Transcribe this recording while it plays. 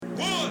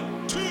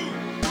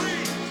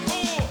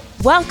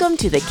Welcome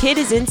to The Kid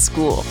is in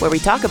School, where we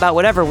talk about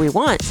whatever we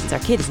want since our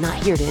kid is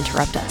not here to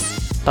interrupt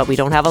us. But we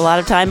don't have a lot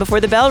of time before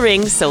the bell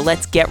rings, so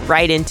let's get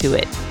right into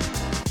it.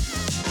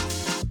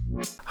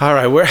 All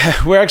right,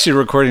 we're actually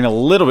recording a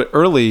little bit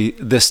early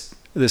this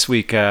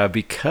week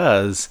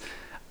because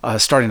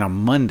starting on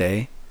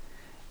Monday,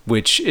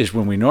 which is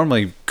when we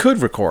normally could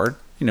record,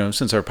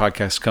 since our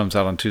podcast comes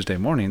out on Tuesday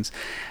mornings,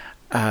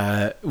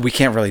 we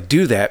can't really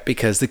do that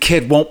because the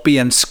kid won't be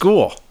in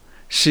school.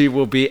 She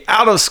will be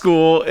out of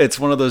school. It's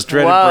one of those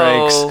dreaded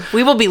breaks.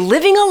 We will be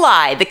living a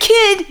lie. The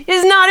kid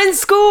is not in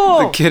school.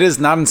 The kid is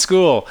not in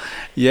school.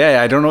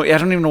 Yeah, I don't know. I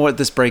don't even know what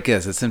this break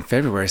is. It's in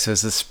February, so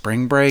it's a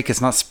spring break.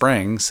 It's not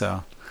spring,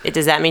 so.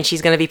 Does that mean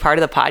she's going to be part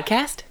of the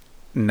podcast?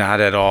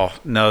 Not at all.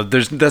 No,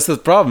 that's the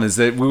problem, is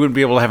that we wouldn't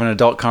be able to have an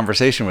adult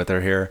conversation with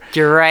her here.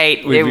 You're right.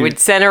 It would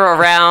center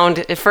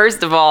around,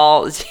 first of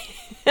all,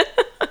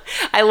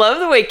 I love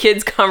the way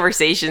kids'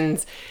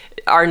 conversations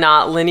are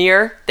not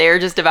linear. They're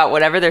just about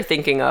whatever they're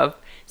thinking of.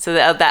 So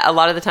that a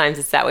lot of the times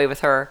it's that way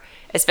with her,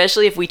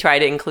 especially if we try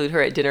to include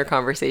her at dinner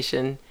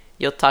conversation.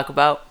 You'll talk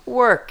about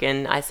work,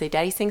 and I say,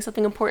 Daddy's saying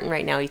something important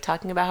right now. He's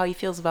talking about how he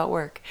feels about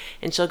work.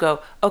 And she'll go,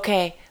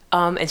 okay,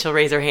 and she'll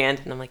raise her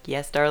hand, and I'm like,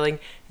 yes, darling.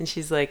 And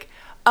she's like,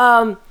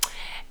 at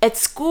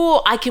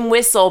school I can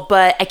whistle,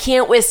 but I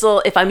can't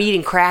whistle if I'm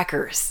eating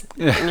crackers.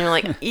 And you're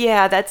like,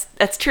 yeah,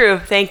 that's true.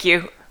 Thank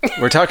you.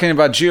 We're talking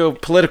about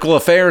geopolitical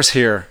affairs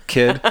here,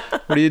 kid.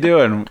 What are you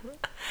doing?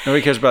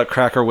 Nobody cares about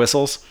cracker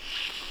whistles.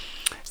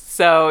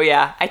 So,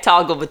 yeah, I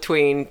toggle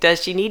between,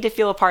 does she need to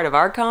feel a part of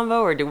our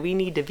convo, or do we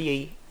need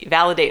to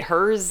validate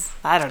hers?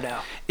 I don't know.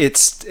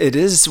 It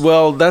is,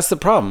 well, that's the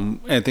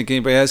problem. I think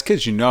anybody has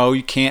kids,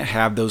 you can't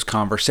have those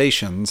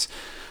conversations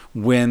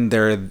when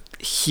they're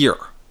here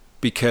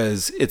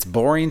because it's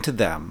boring to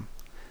them.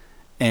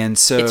 And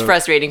so it's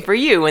frustrating for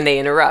you when they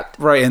interrupt.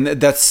 Right, and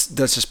that's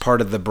just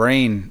part of the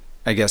brain,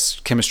 I guess,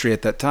 chemistry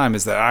at that time,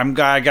 is that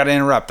I got to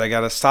interrupt. I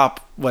got to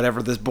stop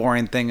whatever this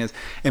boring thing is.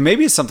 And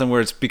maybe it's something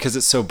where it's because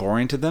it's so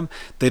boring to them,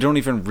 they don't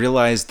even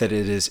realize that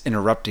it is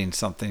interrupting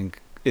something.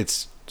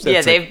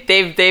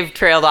 They've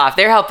trailed off.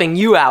 They're helping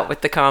you out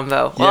with the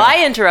convo. Well,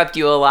 I interrupt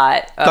you a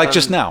lot. Like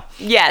just now.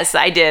 Yes,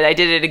 I did. I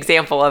did an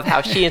example of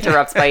how she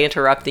interrupts by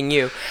interrupting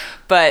you.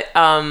 But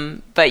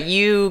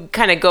you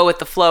kind of go with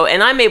the flow,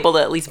 and I'm able to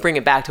at least bring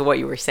it back to what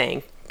you were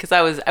saying because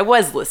I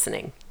was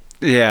listening.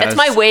 Yeah, that's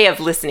my way of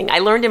listening. I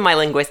learned in my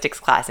linguistics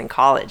class in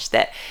college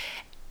that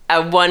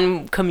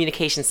one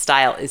communication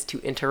style is to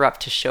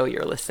interrupt to show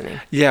you're listening.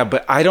 Yeah,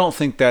 but I don't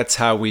think that's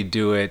how we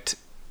do it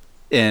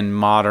in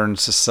modern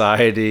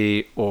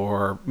society,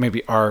 or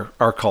maybe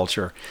our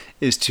culture,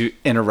 is to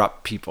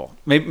interrupt people.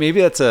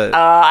 Maybe that's a...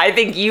 I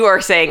think you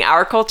are saying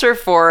our culture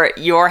for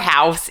your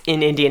house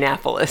in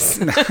Indianapolis.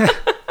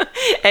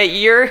 At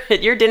your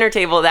dinner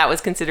table, that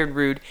was considered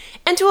rude.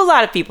 And to a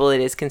lot of people,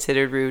 it is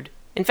considered rude.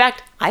 In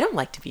fact, I don't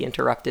like to be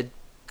interrupted.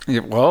 Yeah,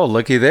 well,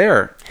 looky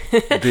there.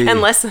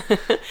 Unless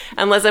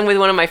I'm with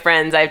one of my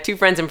friends. I have two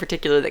friends in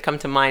particular that come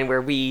to mind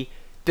where we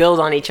build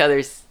on each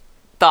other's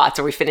thoughts,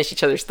 or we finish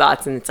each other's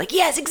thoughts, and it's like,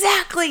 yes,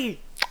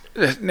 exactly.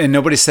 And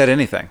nobody said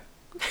anything.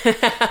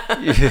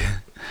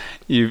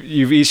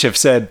 You each have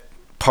said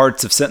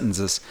parts of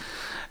sentences.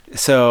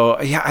 So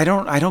yeah, I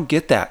don't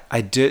get that.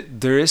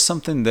 There is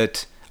something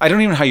that I don't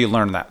even know how you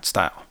learn that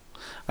style.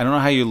 I don't know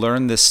how you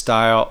learn this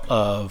style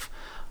of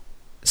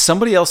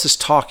somebody else is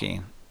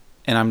talking,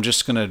 and I'm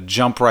just going to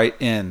jump right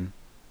in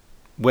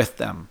with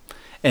them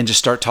and just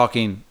start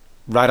talking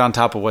right on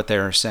top of what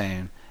they're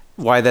saying.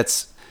 Why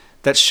that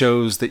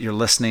shows that you're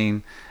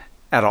listening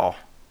at all.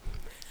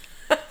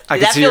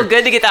 Did that feel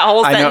good to get that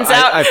whole sentence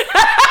out?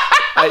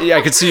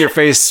 I could see your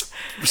face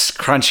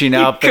crunching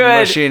up and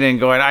mushing and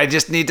going, I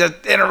just need to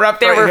interrupt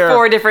there right here. There were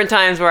 4 different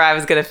times where I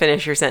was going to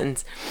finish your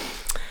sentence.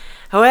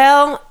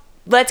 Well,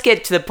 let's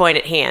get to the point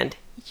at hand.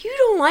 You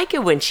don't like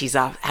it when she's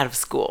out of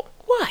school.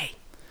 Why?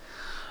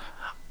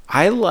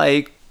 I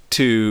like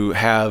to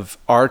have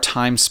our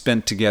time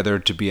spent together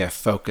to be a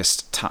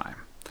focused time.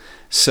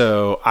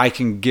 So I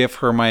can give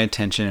her my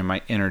attention and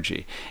my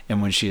energy.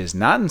 And when she is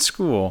not in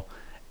school,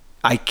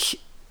 I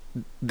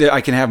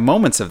can have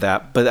moments of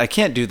that, but I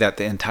can't do that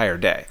the entire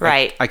day.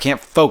 Right. I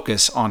can't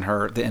focus on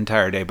her the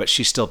entire day, but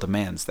she still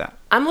demands that.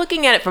 I'm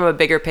looking at it from a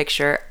bigger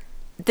picture.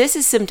 This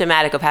is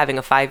symptomatic of having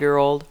a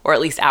 5-year-old, or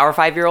at least our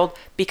 5-year-old,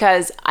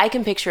 because I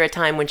can picture a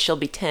time when she'll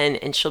be 10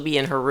 and she'll be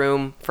in her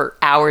room for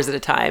hours at a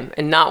time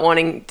and not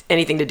wanting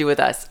anything to do with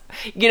us.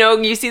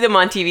 You see them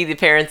on TV, the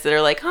parents that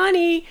are like,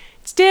 honey,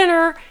 it's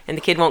dinner, and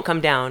the kid won't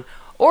come down.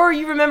 Or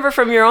you remember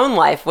from your own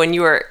life when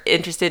you were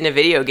interested in a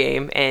video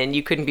game and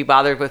you couldn't be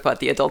bothered with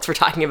what the adults were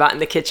talking about in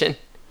the kitchen.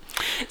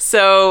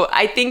 So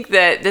I think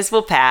that this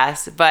will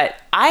pass, but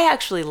I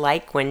actually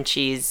like when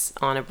she's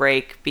on a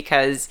break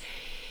because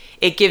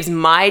it gives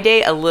my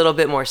day a little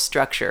bit more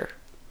structure.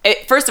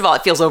 First of all,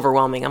 it feels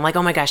overwhelming. I'm like,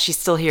 oh my gosh, she's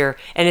still here,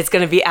 and it's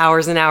going to be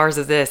hours and hours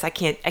of this. I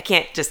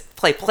can't just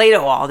play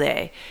Play-Doh all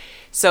day.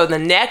 So the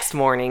next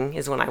morning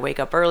is when I wake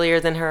up earlier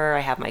than her. I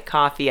have my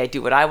coffee. I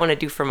do what I want to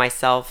do for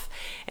myself.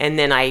 And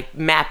then I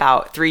map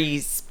out 3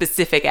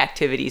 specific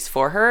activities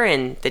for her.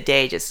 And the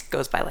day just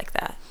goes by like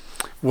that.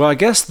 Well, I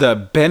guess the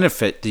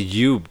benefit that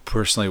you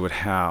personally would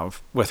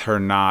have with her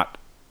not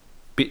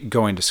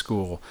going to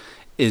school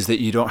is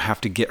that you don't have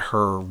to get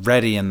her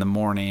ready in the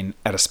morning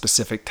at a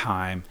specific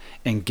time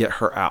and get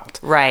her out.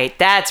 Right.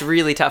 That's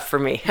really tough for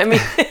me. I mean...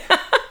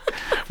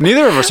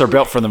 Neither of us are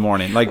built for the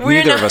morning. Like,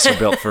 neither of us are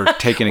built for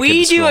taking a kid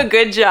to school. We do a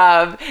good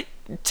job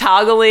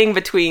toggling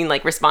between,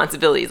 like,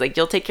 responsibilities. Like,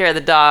 you'll take care of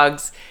the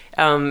dogs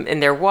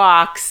and their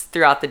walks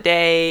throughout the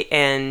day,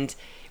 and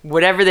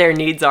whatever their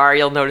needs are,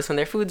 you'll notice when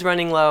their food's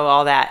running low,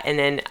 all that. And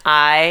then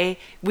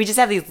we just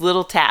have these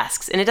little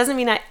tasks. And it doesn't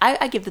mean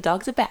I give the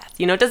dogs a bath.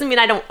 You know, it doesn't mean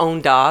I don't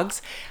own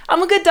dogs.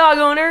 I'm a good dog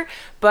owner.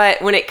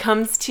 But when it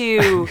comes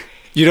to...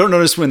 You don't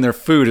notice when their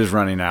food is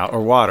running out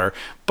or water,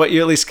 but you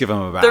at least give them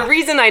a bath. The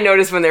reason I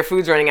notice when their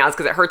food's running out is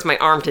because it hurts my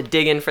arm to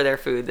dig in for their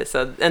food.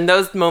 So, and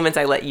those moments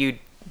I let you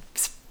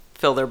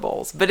fill their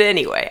bowls. But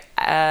anyway,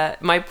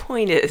 my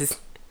point is,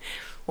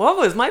 what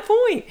was my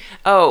point?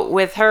 Oh,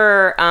 with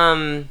her,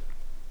 what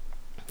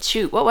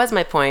was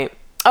my point?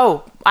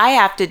 Oh, I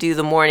have to do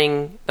the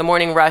morning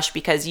rush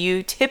because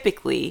you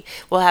typically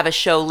will have a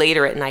show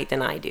later at night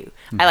than I do.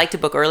 I like to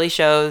book early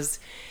shows,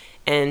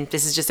 and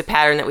this is just a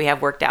pattern that we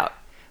have worked out.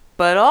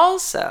 But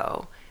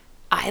also,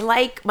 I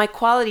like my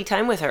quality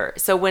time with her.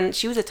 So when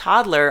she was a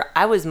toddler,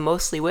 I was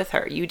mostly with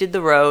her. You did the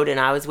road and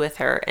I was with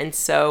her. And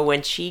so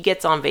when she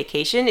gets on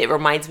vacation, it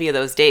reminds me of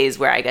those days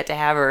where I get to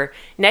have her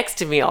next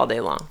to me all day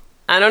long.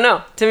 I don't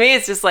know. To me,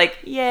 it's just like,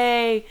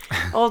 yay,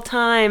 old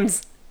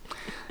times.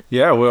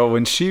 Yeah, well,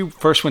 when she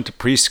first went to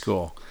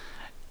preschool,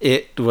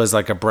 it was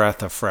like a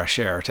breath of fresh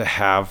air to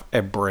have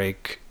a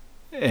break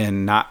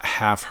and not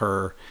have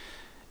her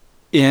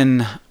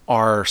in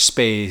our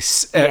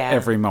space at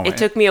every moment. It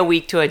took me a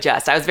week to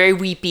adjust. I was very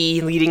weepy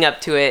leading up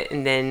to it,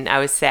 and then I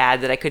was sad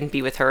that I couldn't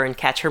be with her and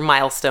catch her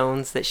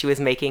milestones that she was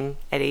making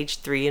at age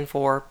 3 and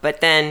 4. But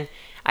then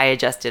I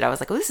adjusted. I was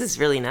like, oh, this is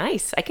really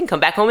nice. I can come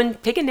back home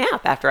and take a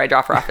nap after I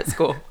drop her off at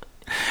school.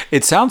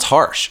 It sounds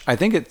harsh. I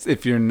think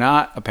if you're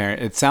not a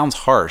parent, it sounds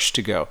harsh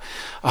to go,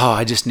 oh,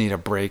 I just need a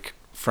break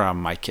from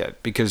my kid,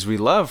 because we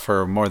love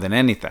her more than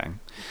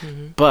anything.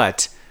 Mm-hmm.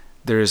 But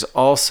there's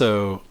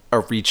also a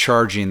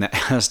recharging that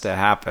has to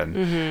happen.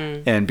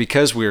 Mm-hmm. And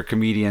because we're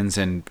comedians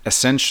and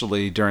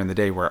essentially during the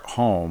day we're at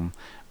home,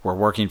 we're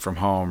working from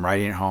home,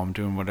 writing at home,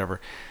 doing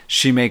whatever,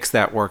 she makes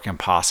that work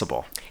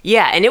impossible.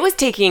 Yeah, and it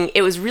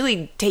was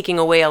really taking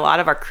away a lot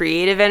of our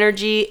creative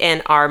energy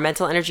and our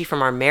mental energy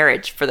from our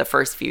marriage for the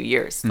first few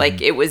years. Mm-hmm. Like,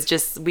 it was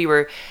just, we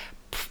were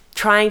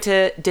trying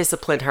to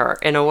discipline her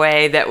in a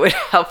way that would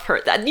help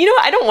her. You know,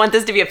 I don't want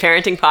this to be a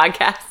parenting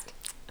podcast.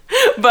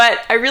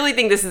 But I really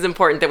think this is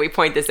important that we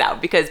point this out,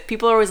 because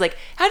people are always like,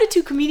 how did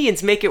 2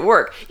 comedians make it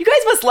work? You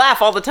guys must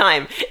laugh all the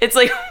time. It's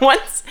like,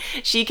 once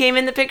she came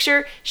in the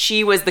picture,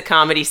 she was the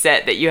comedy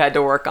set that you had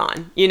to work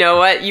on. You know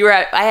what?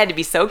 I had to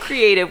be so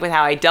creative with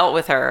how I dealt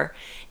with her.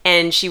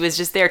 And she was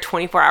just there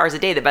 24 hours a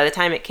day, that by the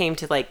time it came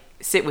to like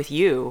sit with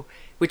you,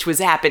 which was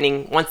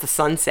happening once the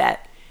sun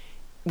set,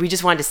 we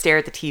just wanted to stare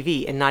at the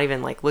TV and not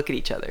even like look at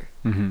each other.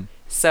 Mm-hmm.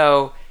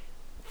 So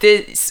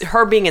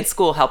her being in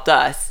school helped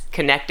us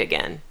connect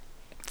again.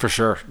 For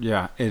sure,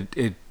 yeah.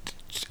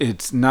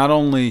 It's not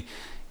only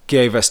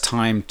gave us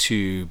time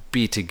to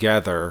be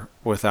together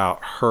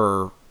without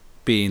her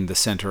being the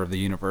center of the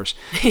universe,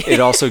 it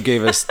also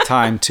gave us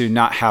time to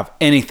not have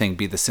anything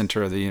be the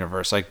center of the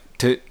universe. Like,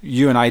 to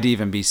you and I to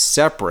even be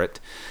separate,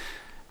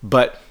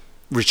 but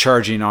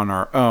recharging on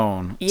our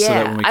own. Yeah, so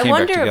that when we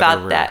came back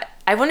together,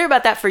 I wonder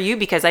about that for you,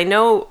 because I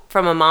know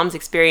from a mom's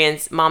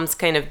experience, moms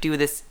kind of do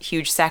this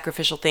huge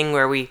sacrificial thing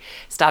where we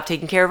stop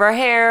taking care of our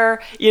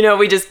hair. You know,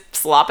 we just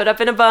slop it up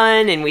in a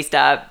bun, and we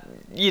stop,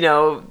 you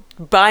know,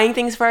 buying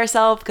things for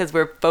ourselves because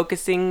we're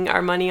focusing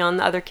our money on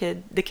the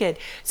kid.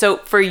 So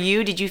for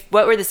you,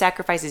 what were the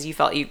sacrifices you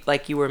felt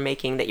you were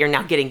making that you're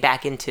now getting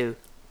back into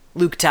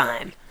Luke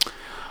time?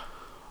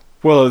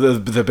 Well,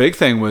 the big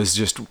thing was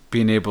just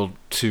being able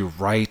to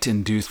write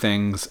and do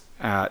things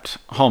at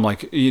home.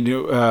 Like, you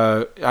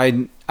know,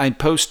 I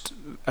post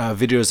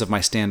videos of my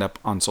stand-up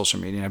on social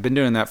media. I've been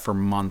doing that for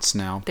months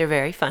now. They're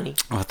very funny.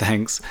 Oh,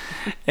 thanks.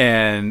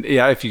 And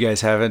yeah, if you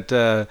guys haven't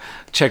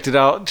checked it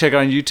out, check it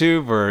on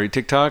YouTube or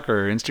TikTok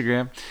or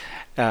Instagram.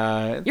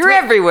 You're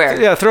everywhere.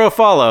 Yeah, throw a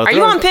follow. Are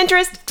you on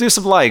Pinterest? Do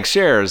some likes,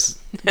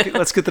 shares.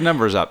 Let's get the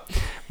numbers up.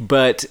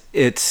 But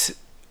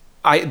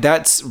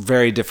that's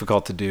very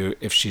difficult to do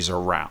if she's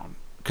around,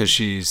 because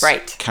she's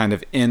kind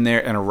of in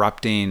there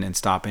interrupting and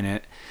stopping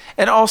it.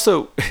 And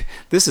also,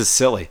 this is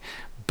silly,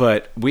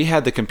 but we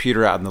had the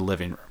computer out in the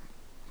living room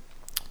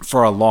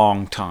for a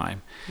long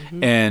time.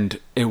 Mm-hmm. And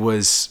it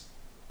was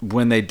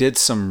when they did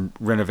some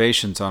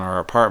renovations on our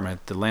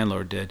apartment, the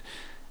landlord did,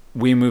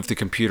 we moved the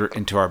computer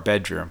into our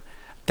bedroom.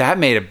 That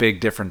made a big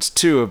difference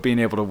too, of being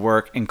able to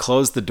work and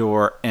close the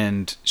door,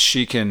 and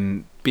she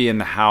can be in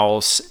the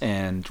house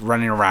and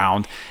running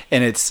around,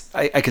 and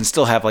I can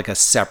still have like a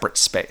separate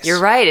space. You're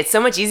right. It's so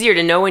much easier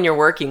to know when you're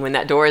working when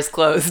that door is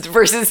closed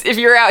versus if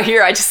you're out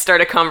here, I just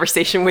start a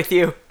conversation with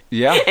you.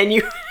 Yeah. And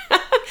you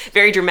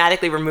very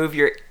dramatically remove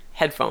your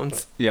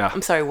headphones. Yeah.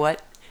 I'm sorry,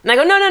 what? And I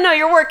go, no,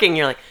 you're working.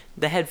 You're like,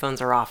 the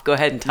headphones are off. Go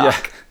ahead and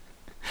talk.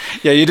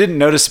 Yeah, you didn't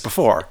notice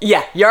before.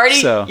 Yeah, you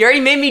already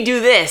made me do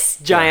this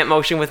giant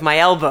motion with my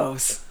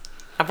elbows.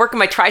 I'm working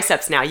my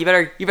triceps now. You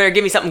better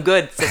give me something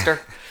good, sister.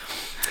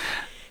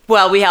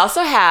 Well, we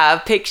also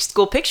have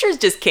school pictures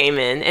just came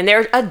in, and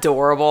they're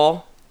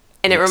adorable.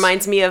 And it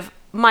reminds me of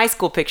my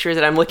school pictures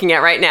that I'm looking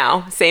at right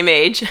now, same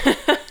age.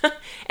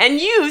 And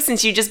you,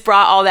 since you just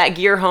brought all that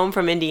gear home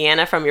from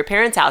Indiana from your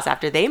parents' house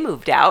after they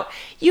moved out,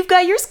 you've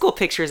got your school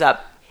pictures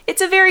up.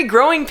 It's a very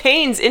Growing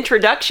Pains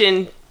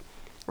introduction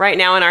right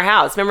now in our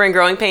house. Remember in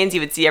Growing Pains, you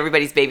would see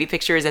everybody's baby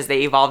pictures as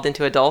they evolved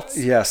into adults?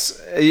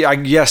 Yes. I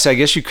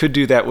guess you could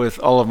do that with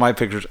all of my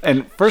pictures.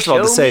 And first of all,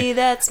 to say... Show me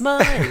that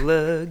smile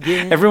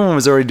again. Everyone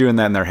was already doing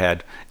that in their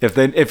head.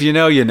 If you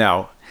know, you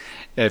know.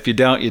 If you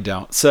don't, you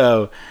don't.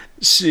 So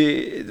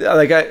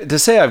to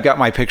say I've got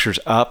my pictures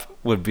up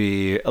would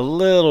be a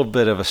little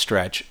bit of a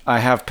stretch. I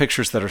have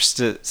pictures that are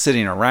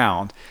sitting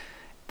around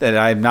that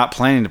I'm not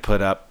planning to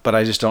put up, but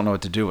I just don't know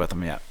what to do with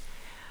them yet.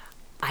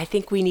 I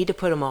think we need to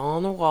put them all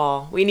on the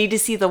wall. We need to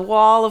see the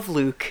wall of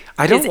Luke.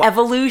 His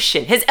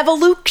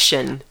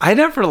evolution. I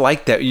never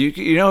liked that.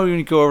 You know when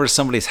you go over to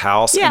somebody's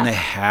house and they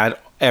had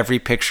every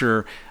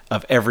picture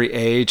of every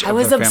age I of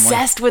was their family?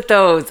 obsessed with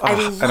those. I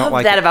don't love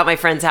like that it. about my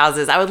friends'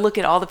 houses. I would look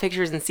at all the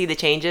pictures and see the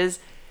changes.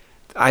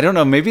 I don't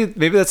know. Maybe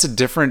that's a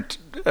different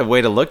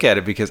way to look at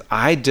it, because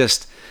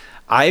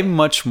I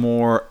much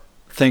more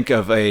think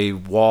of a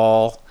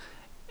wall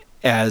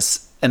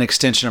as an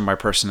extension of my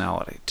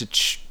personality.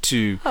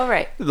 Oh,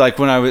 right. Like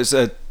when I was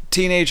a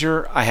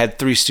teenager, I had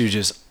Three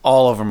Stooges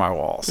all over my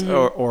walls,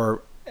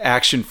 or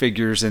action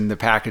figures in the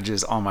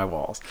packages on my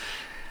walls.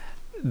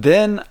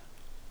 Then,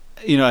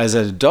 as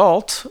an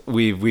adult,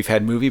 we've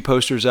had movie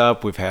posters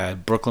up, we've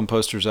had Brooklyn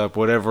posters up,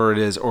 whatever it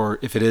is, or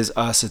if it is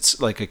us,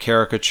 it's like a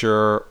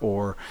caricature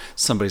or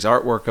somebody's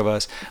artwork of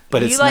us.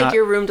 But you like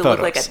your room to look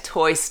like a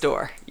toy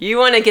store. You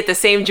want to get the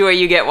same joy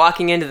you get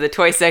walking into the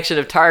toy section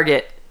of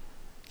Target.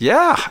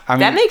 Yeah, I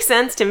mean, that makes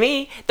sense to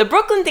me. The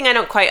Brooklyn thing I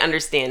don't quite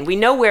understand. We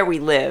know where we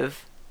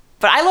live,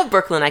 but I love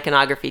Brooklyn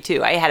iconography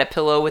too. I had a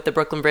pillow with the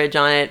Brooklyn Bridge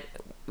on it.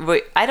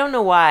 But I don't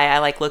know why I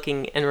like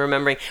looking and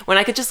remembering when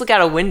I could just look out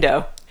a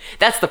window.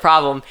 That's the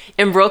problem.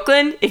 In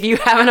Brooklyn, if you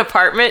have an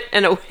apartment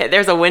and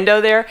there's a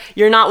window there,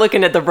 you're not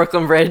looking at the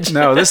Brooklyn Bridge.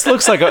 No, this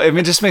looks like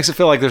it just makes it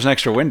feel like there's an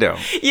extra window.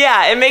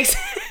 Yeah,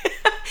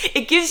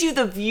 it gives you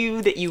the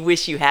view that you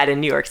wish you had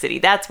in New York City.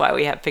 That's why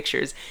we have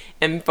pictures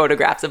and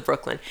photographs of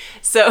Brooklyn.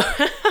 So,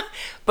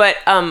 but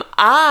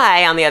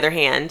I, on the other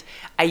hand,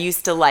 I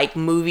used to like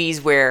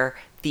movies where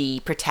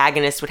the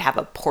protagonist would have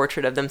a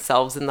portrait of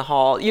themselves in the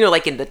hall,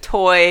 like in The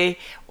Toy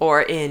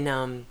or in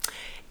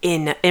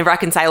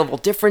Irreconcilable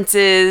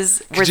Differences.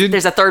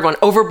 There's a third one,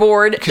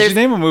 Overboard. Could you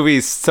name a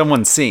movie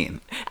someone's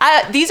seen?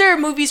 These are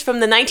movies from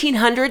the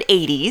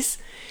 1980s,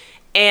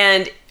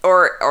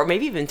 or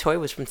maybe even Toy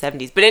was from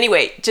 70s. But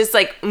anyway, just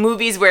like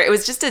movies where it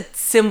was just a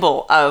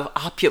symbol of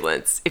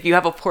opulence if you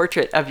have a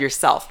portrait of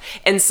yourself.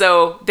 And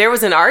so there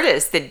was an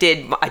artist that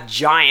did a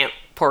giant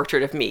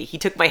portrait of me. He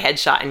took my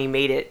headshot and he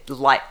made it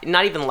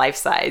not even life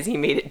size. He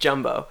made it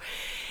jumbo.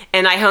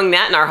 And I hung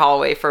that in our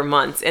hallway for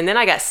months. And then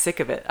I got sick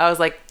of it. I was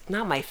like,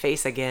 not my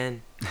face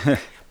again.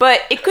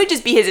 But it could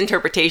just be his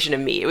interpretation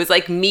of me. It was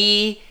like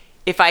me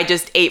if I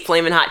just ate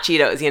Flamin' Hot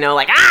Cheetos,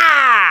 like,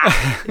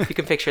 ah! If you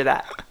can picture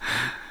that.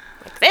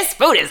 Like, this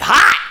food is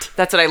hot!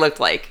 That's what I looked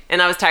like.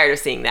 And I was tired of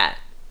seeing that.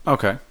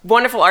 Okay.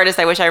 Wonderful artist.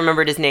 I wish I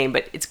remembered his name,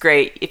 but it's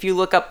great. If you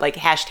look up like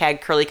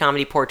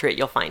 #CurlyComedyPortrait,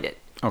 you'll find it.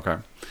 Okay.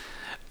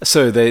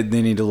 So they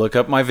need to look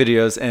up my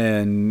videos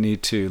and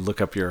need to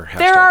look up your hashtags.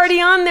 They're already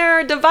on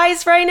their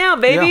device right now,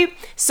 baby. Yeah.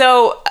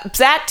 So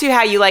back to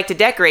how you like to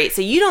decorate.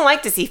 So you don't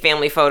like to see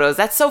family photos.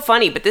 That's so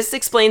funny. But this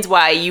explains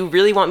why you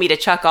really want me to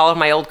chuck all of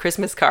my old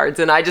Christmas cards.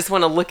 And I just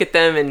want to look at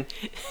them and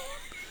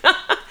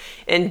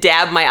and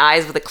dab my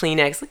eyes with a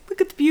Kleenex.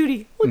 Look at the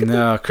beauty.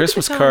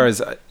 Christmas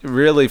cards,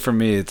 really for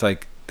me, it's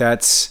like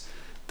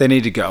they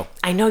need to go.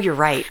 I know, you're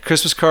right.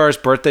 Christmas cards,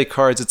 birthday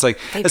cards, it's like...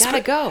 They gotta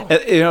go.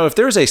 If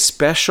there's a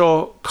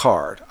special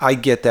card, I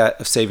get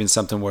that of saving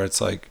something where it's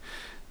like,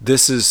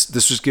 this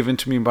was given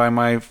to me by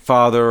my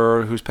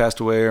father who's passed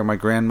away, or my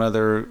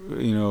grandmother,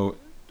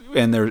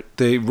 and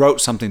they wrote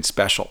something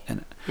special in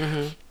it.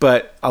 Mm-hmm.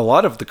 But a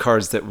lot of the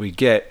cards that we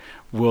get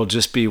will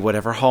just be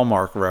whatever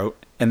Hallmark wrote,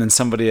 and then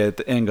somebody at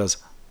the end goes,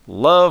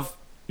 love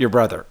your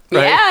brother.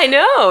 Right? Yeah, I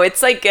know.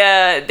 It's like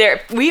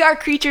we are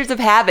creatures of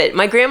habit.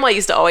 My grandma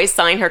used to always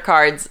sign her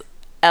cards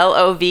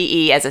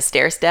LOVE as a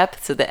stair step,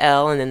 so the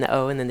L and then the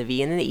O and then the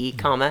V and then the E,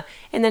 comma,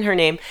 and then her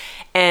name.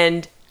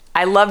 And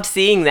I loved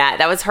seeing that.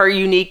 That was her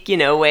unique,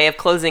 way of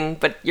closing.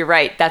 But you're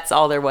right. That's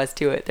all there was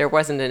to it. There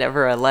wasn't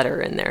ever a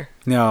letter in there.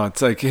 No,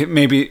 it's like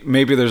maybe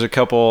there's a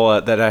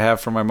couple that I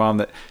have from my mom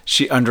that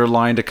she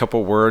underlined a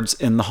couple words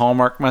in the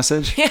Hallmark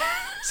message. Yeah.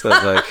 So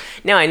it's like,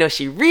 Now I know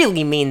she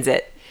really means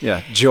it.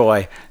 yeah,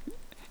 joy.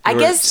 I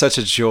guess such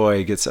a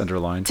joy gets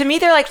underlined. To me,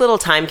 they're like little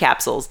time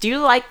capsules. Do you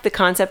like the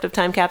concept of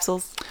time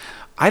capsules?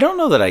 I don't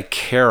know that I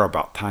care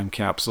about time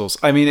capsules.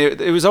 I mean,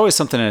 it was always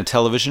something in a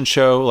television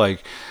show,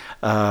 like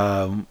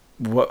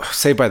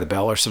Saved by the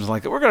Bell or something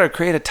like that. We're going to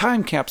create a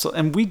time capsule.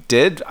 And we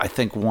did, I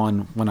think,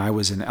 one when I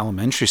was in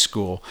elementary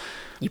school.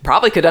 You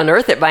probably could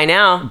unearth it by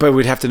now. But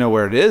we'd have to know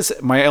where it is.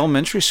 My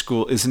elementary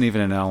school isn't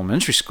even an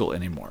elementary school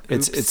anymore.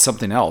 It's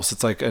something else.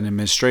 It's like an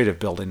administrative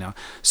building now.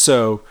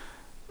 So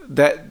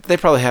that they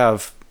probably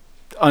have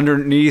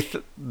underneath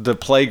the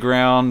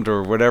playground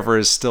or whatever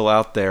is still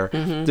out there,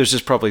 there's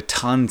just probably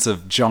tons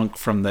of junk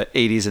from the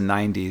 80s and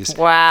 90s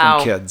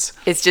from kids.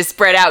 It's just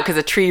spread out because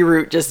a tree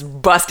root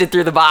just busted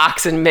through the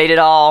box and made it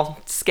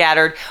all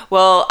scattered.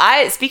 Well,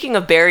 speaking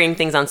of burying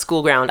things on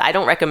school ground, I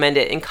don't recommend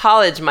it. In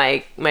college,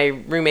 my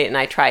roommate and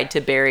I tried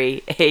to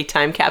bury a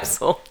time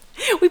capsule.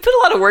 We put a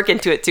lot of work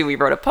into it too. We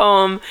wrote a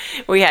poem,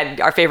 we had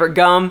our favorite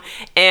gum,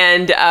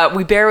 and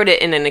we buried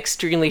it in an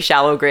extremely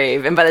shallow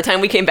grave. And by the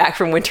time we came back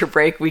from winter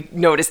break, we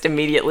noticed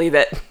immediately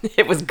that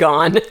it was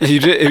gone.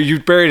 You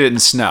buried it in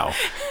snow.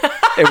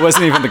 It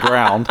wasn't even the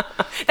ground.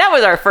 That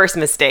was our first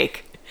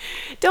mistake.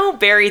 Don't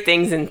bury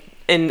things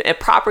in a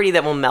property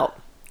that will melt,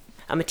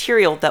 a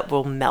material that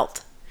will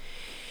melt.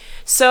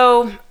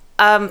 So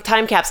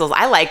time capsules,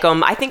 I like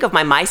them. I think of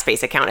my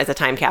MySpace account as a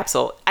time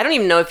capsule. I don't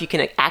even know if you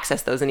can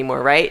access those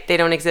anymore, right? They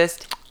don't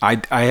exist. I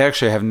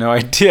actually have no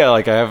idea.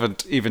 Like, I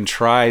haven't even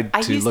tried to look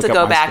up MySpace. I used to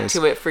go back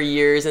to it for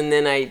years, and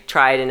then I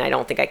tried, and I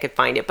don't think I could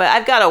find it. But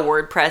I've got a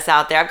WordPress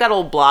out there. I've got a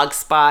old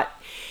Blogspot,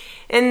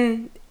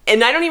 and I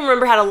don't even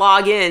remember how to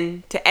log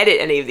in to edit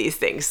any of these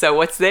things. So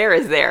what's there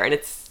is there, and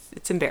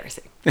it's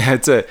embarrassing.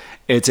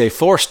 It's a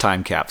forced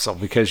time capsule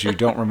because you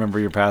don't remember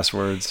your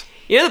passwords.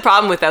 You know the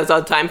problem with those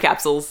old time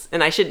capsules,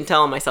 and I shouldn't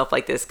tell myself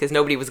like this because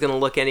nobody was going to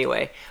look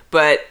anyway,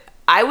 but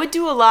I would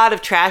do a lot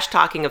of trash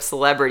talking of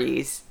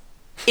celebrities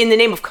in the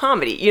name of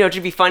comedy,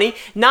 to be funny,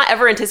 not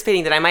ever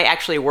anticipating that I might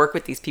actually work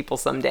with these people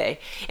someday.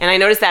 And I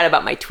noticed that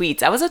about my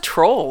tweets. I was a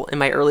troll in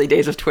my early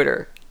days of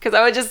Twitter because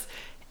I would just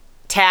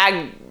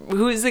tag,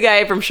 who's the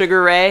guy from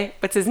Sugar Ray?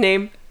 What's his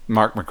name?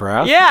 Mark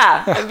McGrath?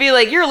 Yeah. I'd be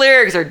like, your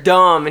lyrics are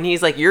dumb. And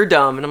he's like, you're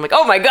dumb. And I'm like,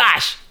 oh my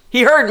gosh,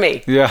 he heard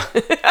me. Yeah.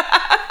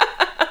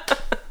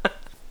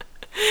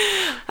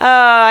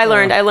 I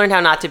learned how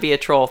not to be a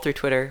troll through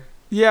Twitter.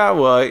 Yeah,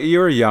 well,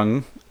 you're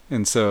young,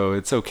 and so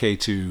it's okay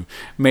to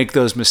make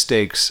those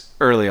mistakes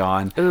early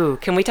on. Ooh,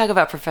 can we talk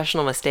about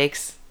professional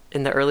mistakes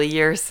in the early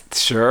years?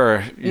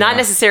 Sure. Not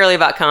necessarily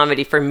about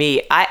comedy for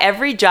me.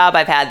 Every job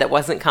I've had that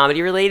wasn't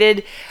comedy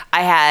related,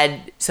 I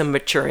had some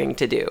maturing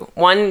to do.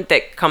 One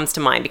that comes to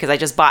mind, because I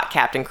just bought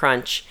Captain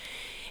Crunch,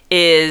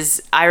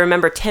 is I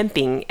remember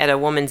temping at a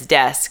woman's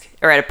desk,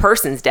 or at a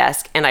person's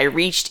desk, and I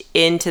reached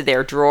into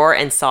their drawer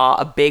and saw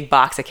a big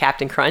box of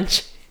Captain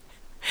Crunch.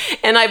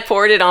 And I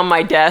poured it on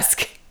my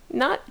desk.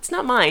 It's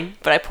not mine,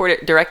 but I poured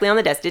it directly on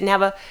the desk. Didn't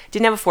have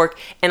a fork,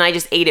 and I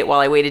just ate it while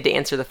I waited to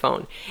answer the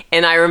phone.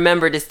 And I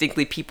remember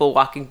distinctly people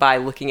walking by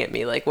looking at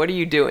me like, "What are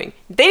you doing?"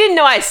 They didn't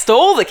know I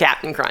stole the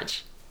Captain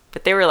Crunch,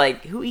 but they were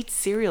like, "Who eats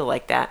cereal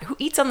like that? Who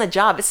eats on the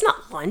job? It's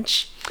not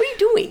lunch. What are you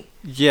doing?"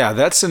 Yeah,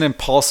 that's an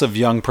impulsive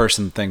young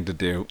person thing to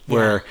do,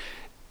 where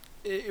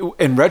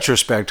in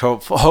retrospect,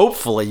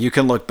 hopefully you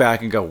can look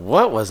back and go,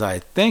 what was I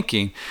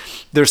thinking?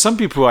 There's some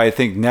people who I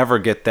think never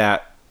get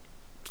that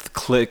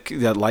click,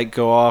 that light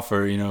go off,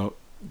 or,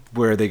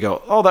 where they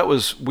go, oh, that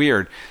was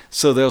weird.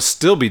 So they'll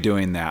still be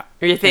doing that.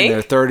 You think? In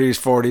their 30s,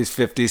 40s,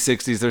 50s,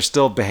 60s, they're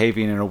still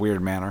behaving in a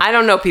weird manner. I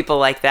don't know people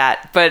like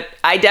that, but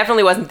I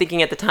definitely wasn't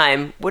thinking at the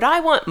time, would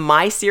I want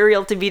my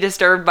cereal to be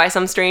disturbed by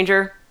some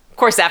stranger? Of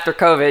course, after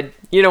COVID,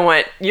 you don't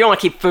want to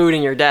keep food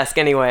in your desk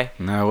anyway.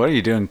 No, what are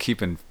you doing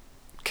keeping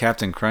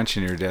Captain Crunch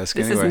in your desk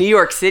This anyway? is New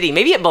York City.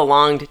 Maybe it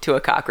belonged to a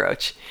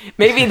cockroach.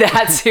 Maybe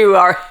that's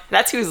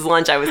whose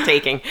lunch I was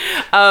taking.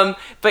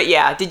 But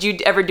yeah, did you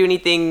ever do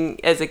anything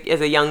as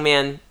a young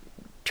man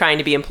trying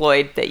to be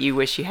employed that you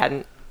wish you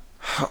hadn't?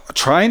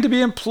 Trying to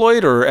be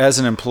employed or as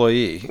an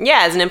employee? Yeah,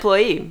 as an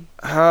employee.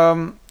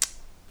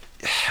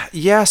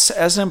 Yes,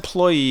 as an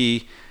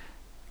employee,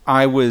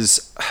 I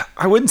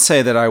wouldn't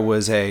say that I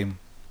was a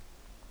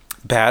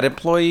bad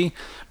employee,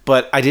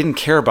 but I didn't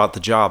care about the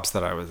jobs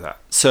that I was at.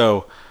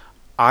 So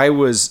I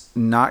was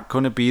not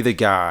going to be the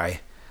guy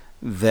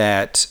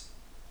that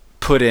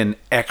put in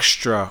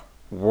extra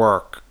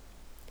work,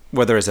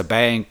 whether it's a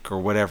bank or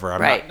whatever.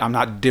 I'm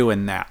not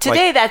doing that.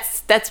 Today,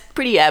 that's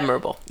pretty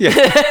admirable. Yeah.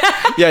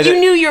 Yeah. You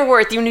knew your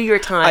worth. You knew your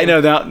time. I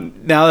know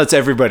now that's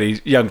everybody,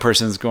 young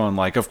person's going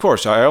like, of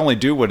course, I only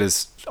do what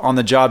is on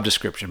the job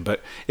description.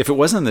 But if it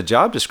wasn't in the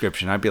job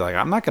description, I'd be like,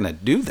 I'm not going to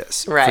do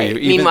this. Right.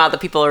 Meanwhile, the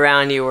people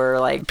around you were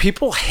like...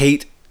 People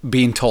hate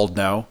being told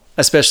no,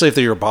 especially if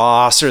they're your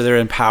boss or they're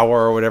in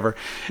power or whatever.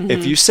 Mm-hmm.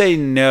 If you say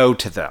no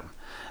to them,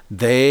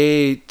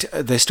 they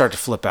start to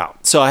flip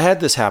out. So I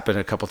had this happen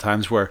a couple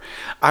times where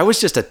I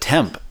was just a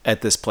temp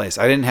at this place.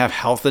 I didn't have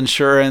health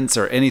insurance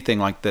or anything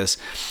like this.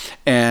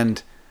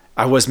 And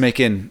I was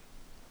making,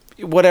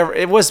 whatever.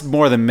 It was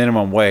more than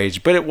minimum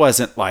wage, but it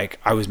wasn't like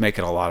I was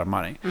making a lot of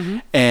money.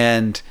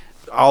 And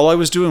all I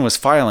was doing was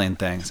filing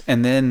things.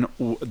 And then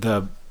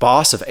the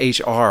boss of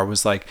HR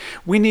was like,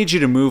 we need you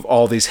to move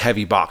all these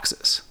heavy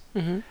boxes.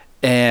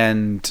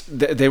 And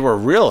they were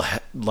real,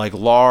 like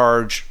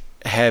large,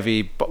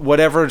 heavy,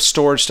 whatever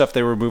storage stuff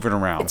they were moving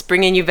around. It's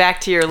bringing you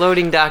back to your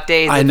loading dock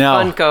days I at know.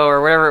 Funko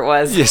or whatever it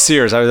was. Yeah,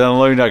 Sears. I was on a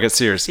loading dock at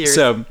Sears.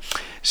 So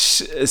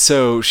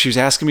she was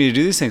asking me to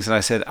do these things, and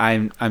I said,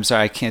 I'm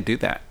sorry, I can't do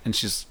that. And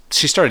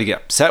she started to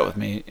get upset with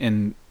me,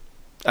 and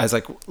I was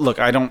like, look,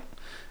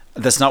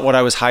 that's not what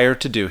I was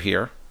hired to do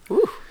here.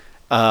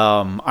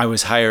 I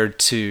was hired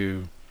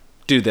to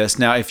do this.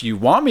 Now, if you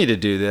want me to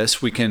do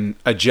this, we can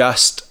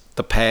adjust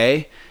the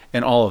pay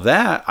and all of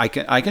that. I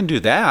can do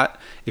that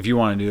if you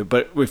want to do it.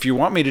 But if you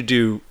want me to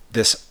do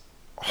this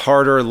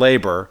harder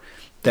labor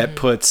that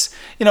puts,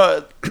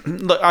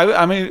 look,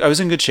 I mean, I was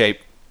in good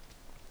shape.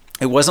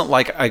 It wasn't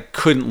like I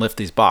couldn't lift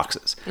these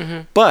boxes.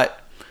 But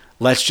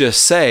let's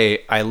just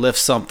say I lift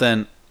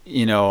something,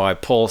 I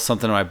pull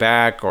something on my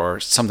back or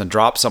something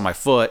drops on my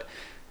foot.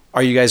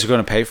 Are you guys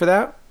going to pay for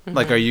that?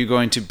 Like, are you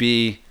going to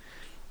be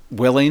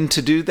willing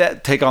to do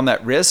that, take on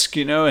that risk,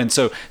 And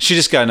so she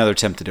just got another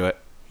attempt to do it.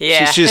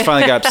 Yeah. She just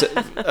finally got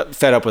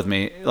fed up with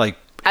me. Like,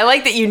 I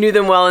like that you knew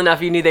them well enough.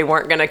 You knew they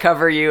weren't going to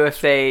cover you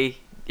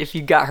if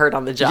you got hurt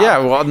on the job. Yeah,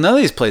 well, none of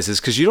these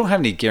places, because you don't have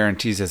any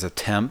guarantees as a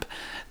temp.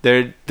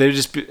 They're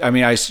just, I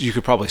mean, you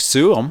could probably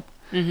sue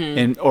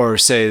them or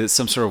say it's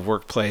some sort of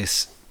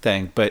workplace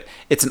thing, but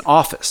it's an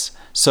office.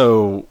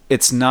 So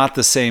it's not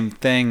the same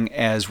thing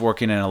as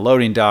working in a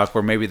loading dock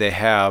where maybe they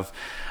have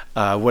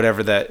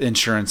whatever that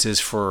insurance is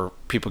for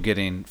people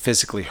getting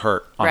physically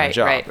hurt on the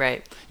job.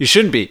 Right. You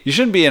shouldn't be. You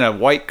shouldn't be in a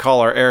white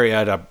collar area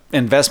at an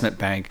investment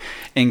bank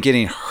and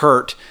getting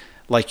hurt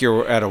like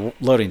you're at a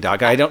loading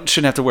dock.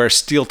 Shouldn't have to wear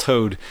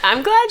steel-toed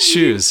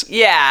shoes.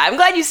 I'm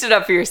glad you stood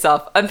up for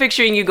yourself. I'm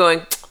picturing you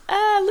going,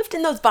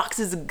 lifting those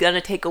boxes is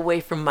gonna take away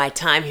from my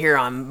time here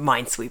on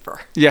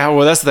Minesweeper. Yeah,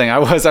 well, that's the thing. I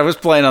was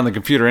playing on the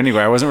computer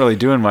anyway. I wasn't really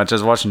doing much. I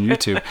was watching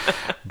YouTube.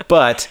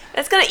 But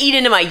that's gonna eat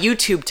into my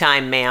YouTube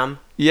time, ma'am.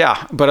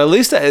 Yeah, but at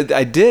least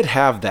I did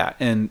have that.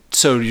 And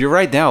so you're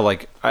right now,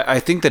 like,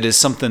 I think that is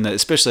something that,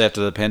 especially after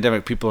the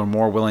pandemic, people are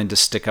more willing to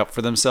stick up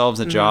for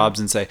themselves at jobs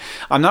and say,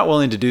 I'm not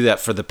willing to do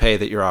that for the pay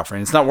that you're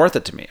offering. It's not worth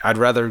it to me. I'd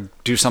rather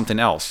do something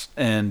else.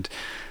 And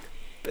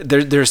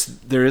there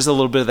is a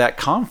little bit of that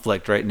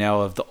conflict right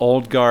now of the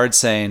old guard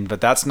saying, but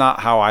that's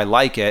not how I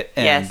like it.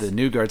 And the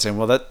new guard saying,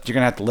 well, you're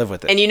going to have to live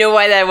with it. And you know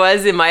why that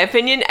was, in my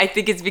opinion? I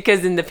think it's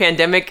because in the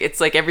pandemic,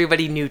 it's like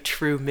everybody knew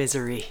true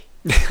misery.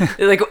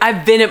 Like,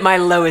 I've been at my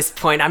lowest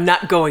point. I'm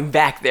not going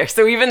back there.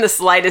 So even the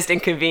slightest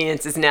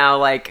inconvenience is now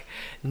like,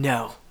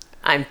 no,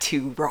 I'm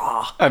too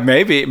raw.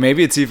 Maybe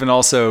it's even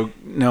also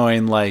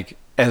knowing, like,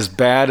 as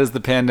bad as the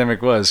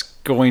pandemic was,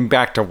 going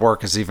back to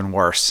work is even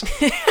worse.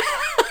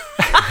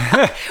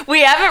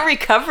 We haven't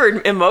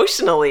recovered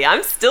emotionally.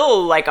 I'm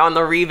still like on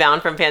the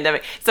rebound from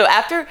pandemic. So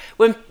after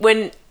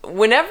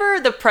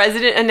whenever the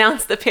president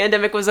announced the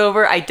pandemic was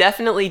over, I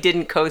definitely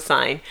didn't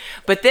co-sign.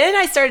 But then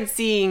I started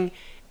seeing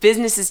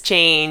businesses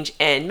change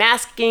and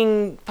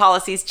masking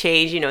policies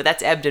change.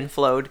 That's ebbed and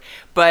flowed.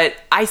 But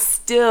I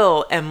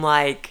still am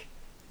like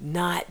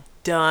not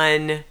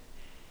done.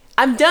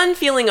 I'm done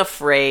feeling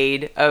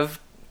afraid of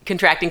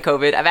contracting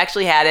COVID. I've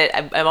actually had it.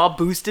 I'm all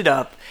boosted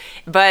up.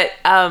 But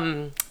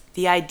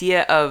the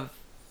idea of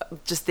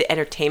just the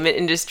entertainment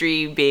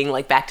industry being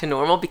like back to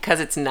normal, because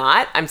it's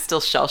not, I'm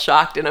still shell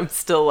shocked, and I'm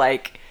still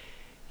like,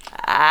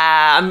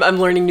 I'm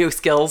learning new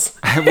skills.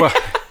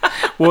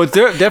 Well,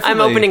 definitely. I'm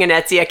opening an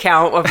Etsy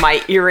account of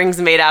my earrings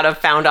made out of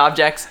found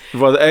objects.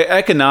 Well,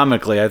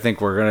 economically, I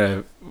think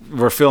we're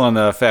feeling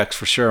the effects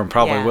for sure, and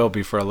probably will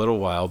be for a little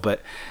while.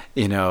 But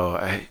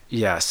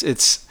yes,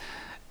 it's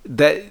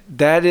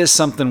that is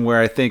something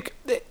where I think,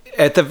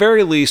 at the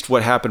very least,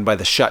 what happened by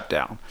the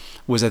shutdown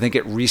was, I think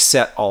it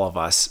reset all of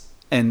us.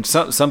 And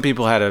some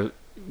people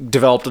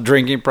developed a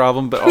drinking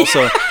problem, but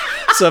also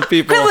some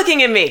people... Quit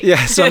looking at me!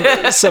 Yeah,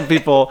 some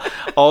people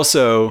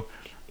also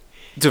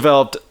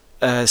developed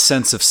a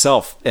sense of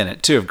self in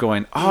it, too, of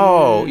going,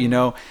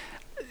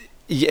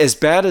 as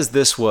bad as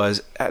this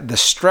was, the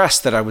stress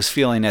that I was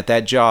feeling at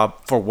that job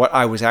for what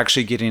I was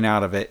actually getting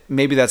out of it,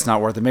 maybe that's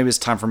not worth it. Maybe it's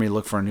time for me to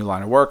look for a new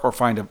line of work or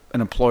find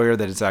an employer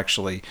that is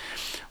actually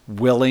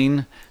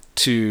willing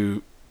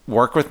to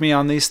work with me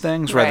on these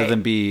things rather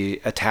than be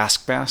a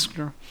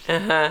taskmaster.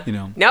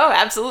 No,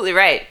 absolutely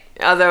right.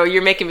 Although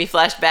you're making me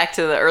flash back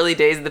to the early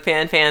days of the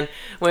Pan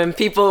when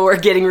people were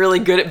getting really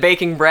good at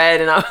baking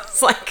bread, and I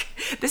was like,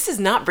 this is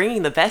not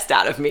bringing the best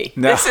out of me.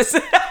 No. This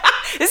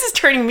is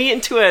turning me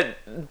into a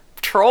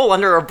troll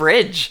under a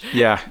bridge.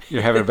 Yeah,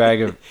 you're having a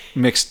bag of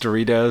mixed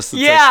Doritos.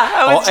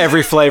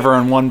 Every flavor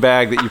in one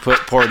bag that you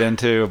poured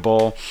into a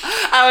bowl.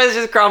 I was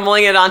just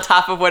crumbling it on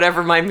top of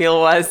whatever my meal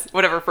was,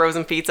 whatever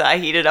frozen pizza I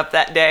heated up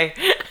that day.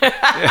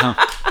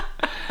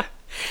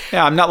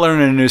 Yeah, I'm not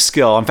learning a new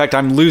skill. In fact,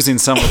 I'm losing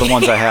some of the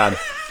ones I had.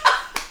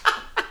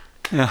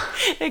 Yeah.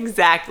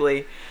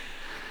 Exactly.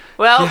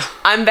 Well, Yeah.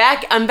 I'm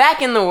back. I'm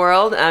back in the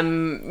world.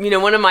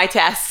 One of my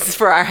tasks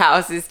for our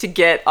house is to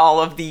get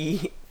all of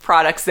the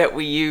products that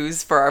we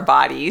use for our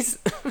bodies.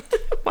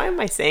 Why am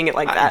I saying it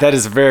like that? That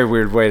is a very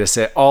weird way to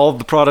say it. All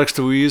the products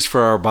that we use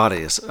for our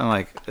bodies. I'm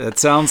like, it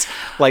sounds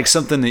like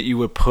something that you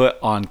would put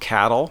on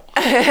cattle,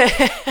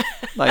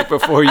 like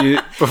before you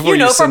for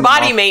send them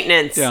body off.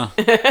 maintenance. Yeah.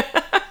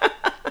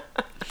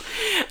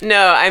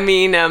 No, I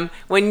mean,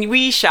 when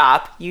we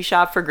shop, you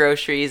shop for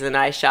groceries and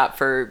I shop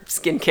for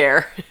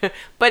skincare.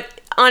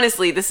 But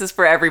honestly, this is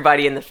for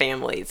everybody in the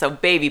family. So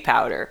baby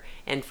powder,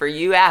 and for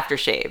you,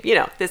 aftershave,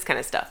 this kind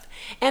of stuff.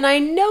 And I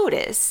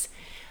notice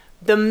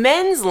the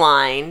men's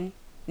line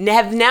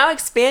have now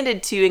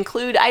expanded to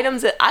include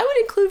items that I would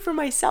include for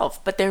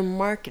myself, but they're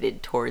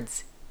marketed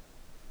towards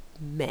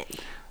men.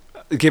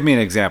 Give me an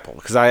example,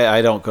 because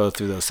I don't go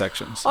through those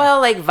sections. Well,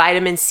 like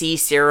vitamin C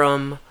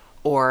serum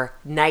or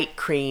night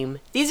cream.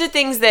 These are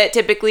things that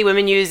typically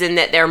women use and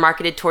that they're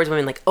marketed towards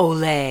women, like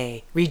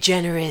Olay,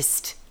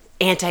 Regenerist,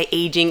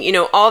 anti-aging,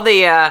 all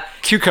the...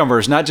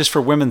 Cucumbers, not just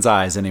for women's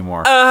eyes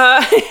anymore.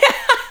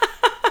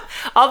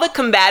 all the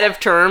combative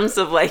terms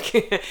of like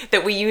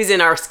that we use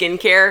in our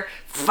skincare.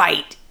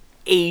 Fight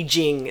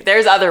aging.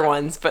 There's other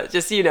ones, but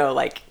just,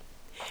 like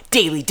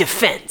daily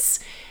defense.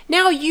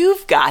 Now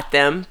you've got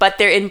them, but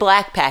they're in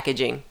black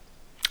packaging.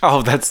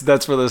 Oh, that's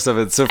where the stuff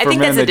is. So for think men,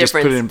 that's they the just put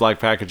difference. it in black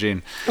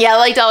packaging. Yeah,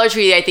 like Dollar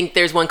Tree, I think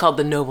there's one called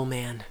the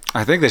Nobleman.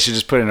 I think they should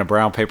just put it in a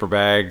brown paper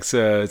bag.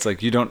 So it's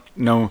like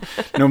no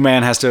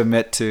man has to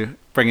admit to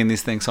bringing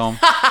these things home.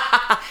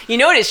 You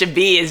know what it should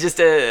be is just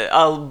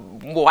a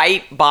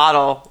white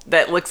bottle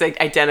that looks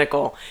like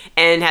identical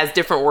and has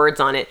different words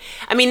on it.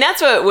 I mean, that's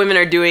what women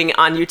are doing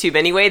on YouTube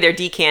anyway. They're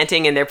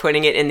decanting and they're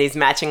putting it in these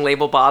matching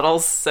label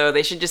bottles. So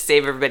they should just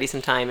save everybody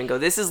some time and go,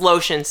 this is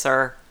lotion,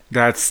 sir.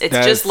 It's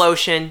just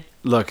lotion.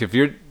 Look, if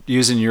you're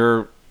using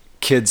your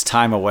kids'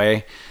 time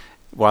away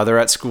while they're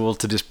at school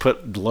to just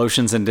put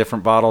lotions in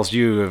different bottles,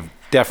 you are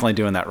definitely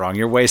doing that wrong.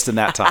 You're wasting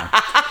that time.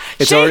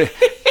 It's already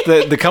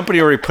the company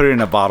already put it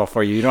in a bottle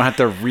for you. You don't have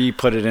to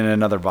re-put it in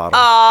another bottle.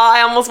 Oh,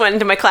 I almost went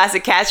into my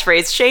classic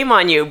catchphrase, shame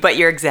on you, but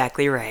you're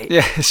exactly right.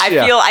 Yes,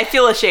 I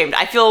feel ashamed.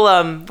 I feel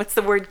what's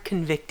the word?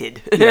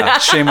 Convicted. Yeah,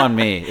 shame on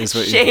me is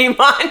what Shame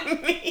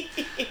on me.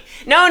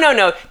 No.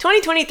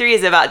 2023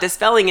 is about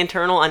dispelling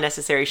internal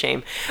unnecessary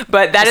shame.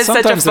 But that is such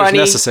a Sometimes funny...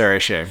 there's necessary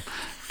shame,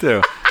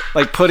 too.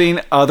 Like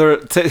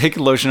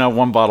taking lotion out of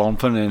one bottle and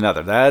putting it in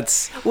another.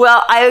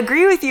 Well, I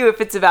agree with you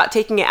if it's about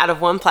taking it out of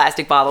one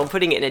plastic bottle and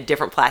putting it in a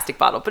different plastic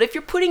bottle. But if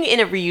you're putting it in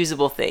a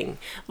reusable thing,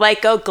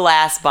 like a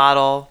glass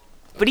bottle,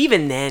 but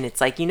even then,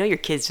 it's like, your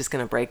kid's just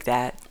going to break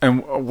that.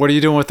 And what are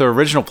you doing with the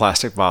original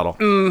plastic bottle?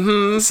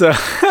 Mm-hmm. So,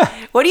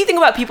 what do you think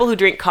about people who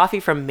drink coffee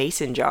from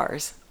mason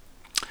jars?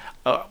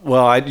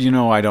 well, I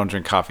don't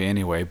drink coffee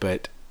anyway,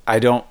 but I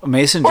don't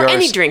mason Or jars.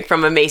 any drink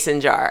from a mason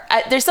jar.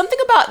 There's something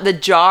about the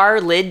jar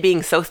lid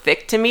being so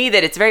thick to me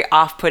that it's very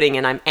off-putting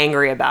and I'm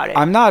angry about it.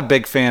 I'm not a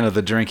big fan of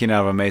the drinking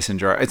out of a mason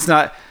jar. It's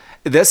not.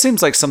 That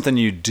seems like something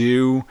you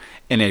do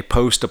in a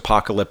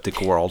post-apocalyptic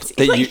world.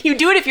 That you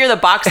do it if you're the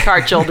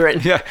boxcar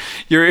children. Yeah,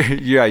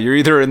 you're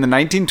either in the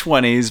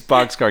 1920s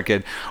boxcar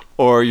kid,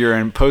 or you're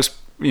in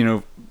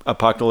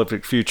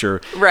apocalyptic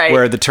future, right,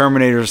 where the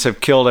Terminators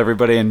have killed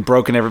everybody and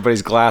broken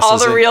everybody's glasses. All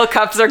the real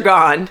cups are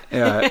gone.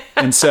 Yeah,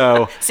 and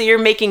so so you're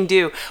making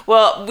do.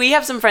 Well, we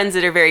have some friends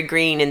that are very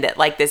green and that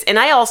like this, and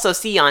I also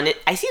see it on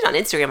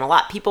Instagram a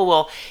lot. People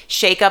will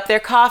shake up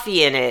their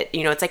coffee in it.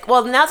 It's like,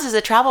 well, now this is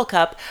a travel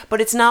cup, but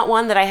it's not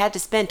one that I had to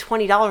spend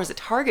 $20 at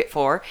Target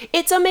for.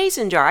 It's a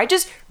mason jar. I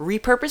just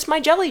repurposed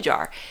my jelly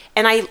jar,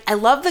 and I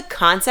love the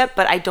concept,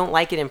 but I don't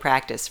like it in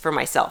practice for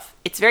myself.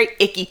 It's very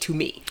icky to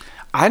me.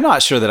 I'm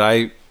not sure that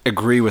I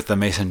agree with the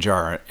mason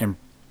jar in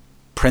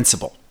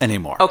principle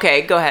anymore.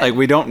 Okay, go ahead. Like,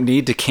 we don't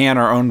need to can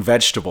our own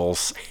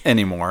vegetables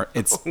anymore.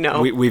 No.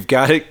 We've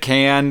got it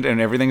canned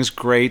and everything's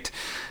great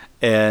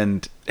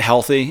and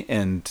healthy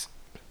and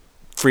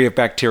free of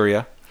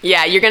bacteria.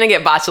 Yeah, you're gonna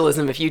get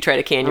botulism if you try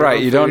to can your own Right,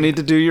 you food. don't need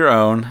to do your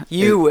own.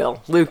 You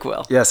will. Luke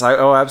will. Yes,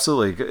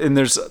 absolutely. And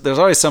there's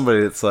always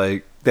somebody that's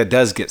like that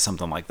does get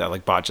something like that,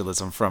 like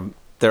botulism from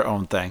their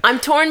own thing. I'm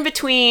torn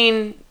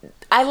between.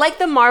 I like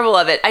the marvel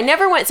of it. I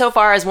never went so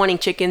far as wanting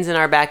chickens in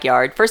our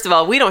backyard. First of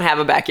all, we don't have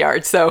a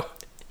backyard, so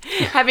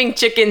having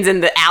chickens in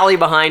the alley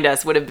behind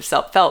us would have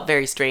felt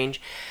very strange.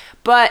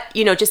 But,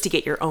 just to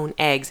get your own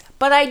eggs.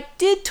 But I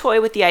did toy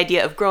with the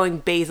idea of growing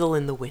basil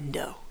in the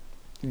window.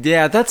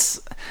 Yeah,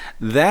 that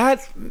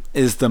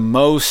is the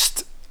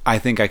most I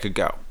think I could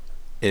go,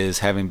 is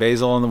having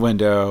basil in the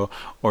window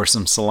or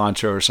some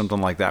cilantro or something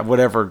like that,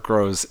 whatever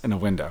grows in a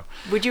window.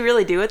 Would you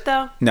really do it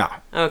though? No.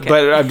 Okay.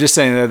 But I'm just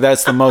saying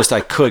that's the most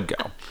I could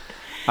go.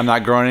 I'm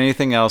not growing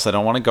anything else. I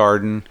don't want a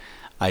garden.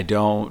 I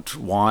don't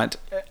want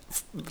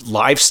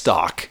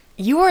livestock.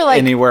 You are like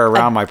anywhere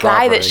around my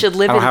property. guy that should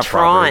live I don't in have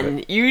Tron.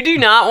 property, You do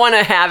not want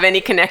to have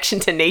any connection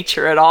to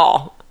nature at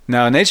all.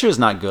 No, nature is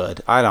not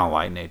good. I don't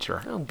like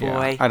nature. Oh boy.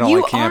 Yeah, I don't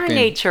you like camping. are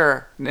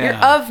nature. Yeah.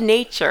 You're of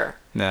nature.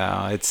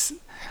 No,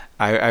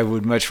 I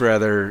would much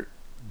rather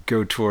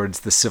go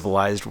towards the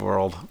civilized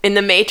world. In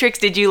the Matrix,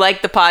 did you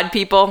like the pod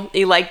people?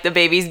 You liked the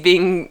babies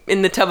being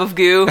in the tub of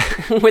goo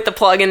with the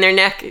plug in their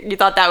neck? You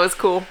thought that was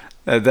cool?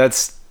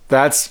 That's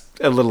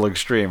a little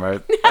extreme, I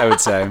would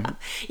say.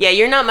 Yeah,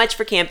 you're not much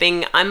for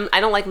camping. I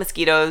don't like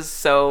mosquitoes,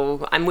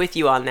 so I'm with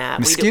you on that.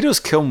 Mosquitoes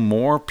kill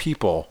more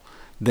people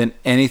than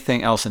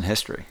anything else in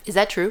history. Is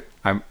that true?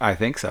 I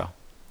think so.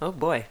 Oh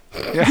boy,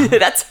 Yeah.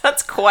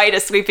 that's quite a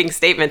sweeping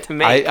statement to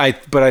make.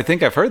 But I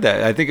think I've heard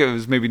that. I think it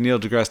was maybe Neil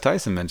deGrasse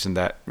Tyson mentioned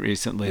that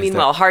recently.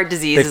 Meanwhile, heart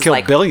disease they've is killed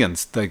like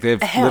billions. Like they've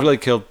literally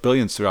killed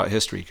billions throughout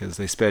history because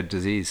they spread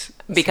disease.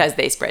 Because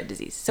they spread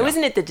disease. So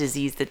isn't it the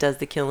disease that does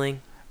the killing?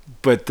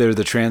 But they're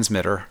the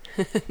transmitter.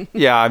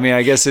 Yeah, I mean,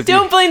 I guess if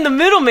Don't blame the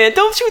middleman.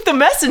 Don't shoot the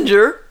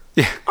messenger.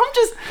 Yeah.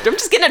 I'm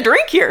just getting a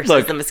drink here,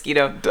 says the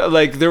mosquito.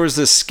 Like there was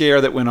this scare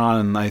that went on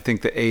in I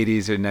think the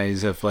 80s or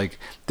 90s of like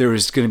there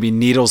was going to be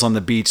needles on the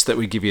beach that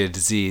would give you a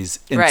disease.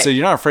 And Right. so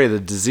you're not afraid of the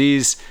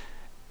disease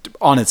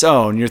on its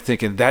own. You're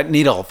thinking that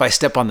needle, if I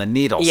step on the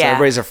needle. Yeah. So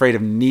everybody's afraid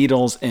of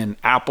needles in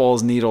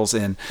apples, needles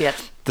in Yep.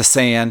 the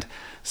sand.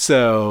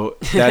 So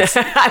that's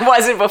I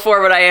wasn't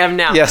before, but I am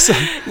now. yes. Yeah,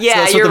 So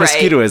that's what you're the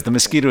mosquito right. is. The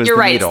mosquito is You're the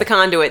right. needle. It's the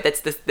conduit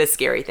that's the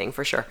scary thing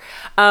for sure.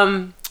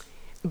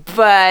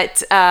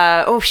 But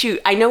oh shoot,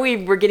 I know we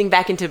were getting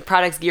back into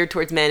products geared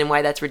towards men and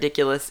why that's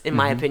ridiculous in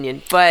my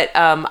opinion. But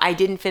I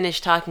didn't finish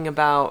talking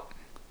about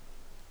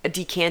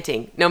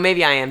decanting. No,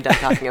 maybe I am done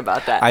talking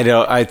about that.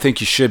 I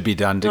think you should be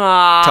done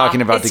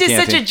talking about it's decanting.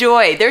 just such a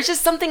joy. There's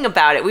just something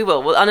about it.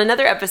 Well, on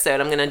another episode,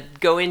 I'm gonna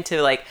go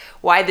into like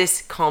why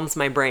this calms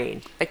my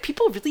brain. Like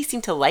people really seem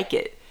to like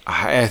it.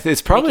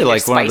 It's probably Making their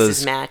like one of spices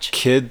those match.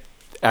 kid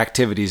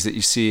activities that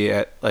you see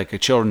at like a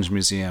children's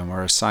museum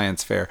or a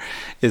science fair.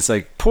 It's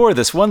like pour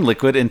this one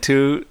liquid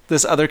into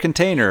this other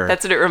container.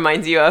 That's what it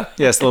reminds you of.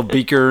 Yes, little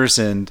beakers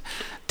and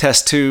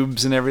test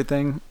tubes and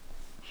everything.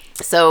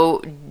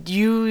 So do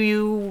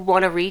you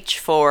want to reach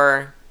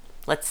for,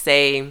 let's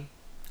say,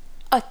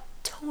 a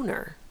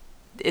toner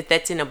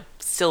that's in a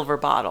silver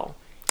bottle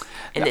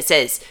and it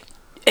says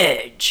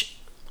Edge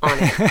on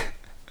it?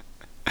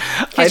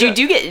 Because you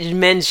do get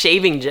men's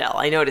shaving gel.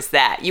 I noticed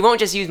that. You won't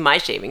just use my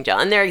shaving gel,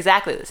 and they're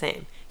exactly the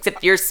same.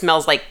 Except yours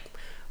smells like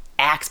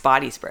Axe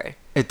body spray.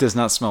 It does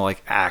not smell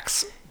like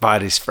Axe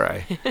body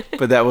spray,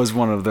 but that was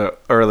one of the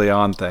early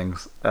on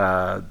things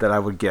that I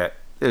would get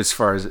as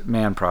far as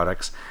man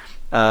products.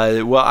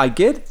 Well, I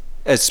get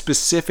a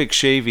specific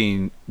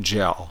shaving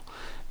gel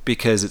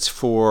because it's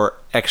for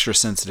extra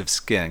sensitive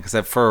skin.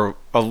 Because for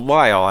a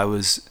while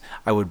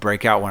I would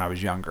break out when I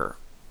was younger,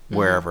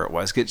 wherever it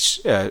was, get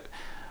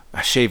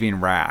a shaving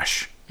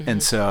rash,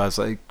 and so I was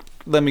like,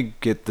 let me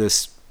get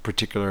this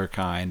particular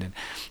kind. And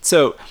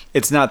so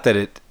it's not that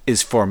it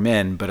is for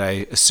men, but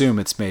I assume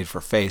it's made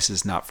for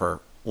faces, not for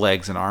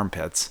legs and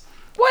armpits.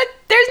 What?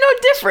 There's no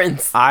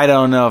difference. I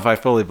don't know if I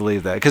fully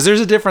believe that, because there's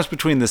a difference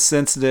between the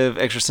sensitive,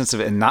 extra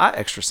sensitive, and not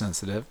extra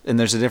sensitive, and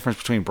there's a difference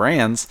between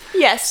brands.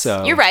 Yes,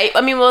 So- you're right. I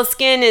mean, well,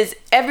 skin is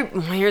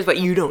here's what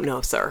you don't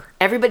know, sir.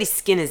 Everybody's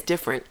skin is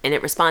different, and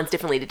it responds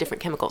differently to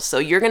different chemicals. So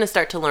you're going to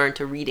start to learn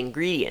to read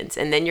ingredients,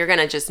 and then you're going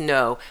to just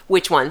know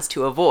which ones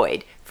to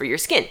avoid for your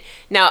skin.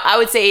 Now, I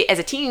would say as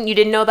a teen, you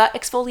didn't know about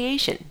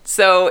exfoliation.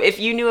 So if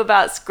you knew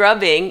about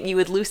scrubbing, you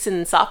would loosen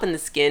and soften the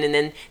skin, and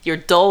then your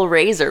dull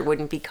razor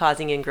wouldn't be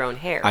causing ingrown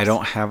hairs. I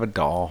don't have a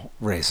dull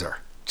razor,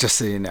 just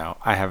so you know.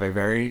 I have a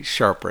very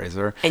sharp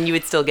razor. And you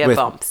would still get with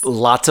bumps.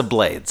 lots of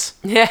blades.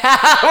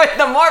 Yeah, with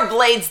the more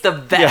blades, the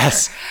better.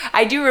 Yes.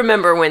 I do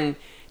remember when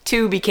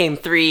 2 became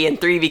 3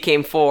 and 3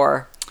 became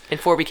 4 and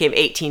 4 became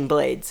 18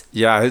 blades.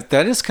 Yeah,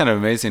 that is kind of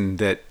amazing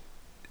that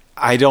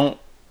I don't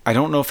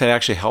know if it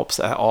actually helps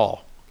at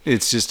all.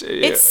 It's just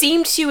It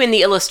seemed to in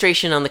the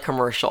illustration on the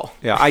commercial.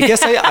 yeah. I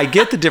guess I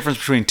get the difference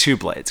between 2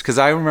 blades, because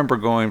I remember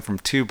going from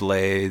 2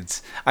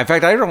 blades. In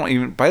fact, I don't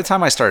even. By the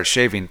time I started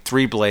shaving,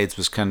 3 blades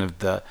was kind of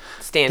the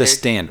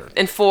standard.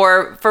 And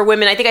for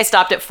women, I think I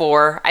stopped at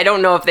 4. I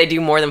don't know if they do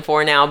more than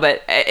 4 now,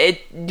 but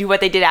what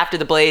they did after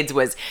the blades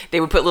was they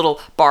would put little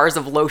bars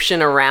of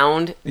lotion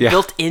around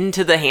built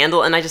into the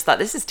handle, and I just thought,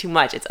 this is too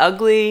much. It's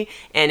ugly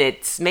and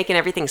it's making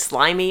everything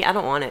slimy. I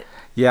don't want it.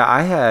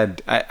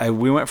 Yeah,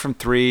 we went from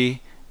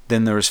 3,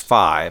 then there was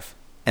 5,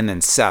 and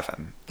then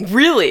 7.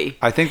 Really?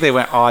 I think they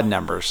went odd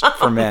numbers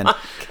for men.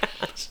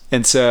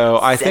 And so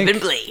I 7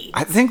 blades.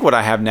 think what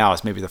I have now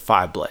is maybe the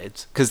 5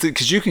 blades,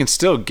 because you can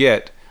still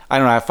get, I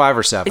don't know, I have 5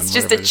 or 7. It's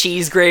just a whatever it is.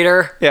 cheese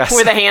grater Yes.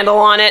 with a handle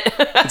on it.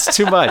 It's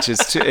too much.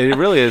 It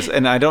really is,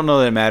 and I don't know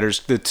that it matters.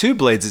 The 2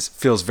 blades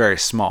feels very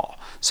small,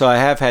 so I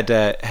have had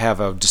to have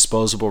a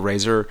disposable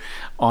razor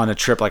on a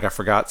trip. Like I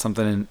forgot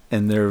something,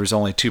 and there was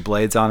only 2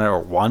 blades on it, or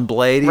 1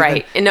 blade.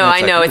 Right. Even. No,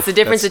 And I know. like, It's the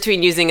difference that's-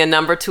 between using a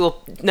number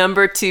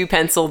 2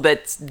 pencil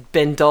that's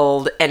been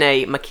dulled and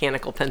a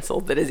mechanical pencil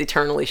that is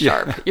eternally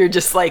sharp. Yeah. You're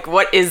just like,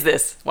 what is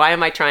this? Why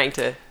am I trying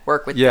to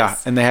work with Yeah,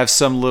 this? and they have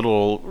some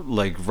little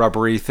like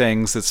rubbery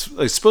things that's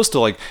like, supposed to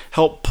like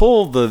help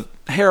pull the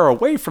hair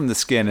away from the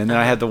skin. And then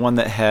I had the one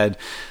that had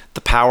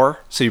the power,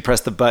 so you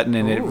press the button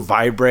and it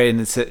vibrate, and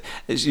it's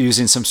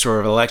using some sort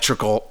of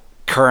electrical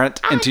current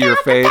into your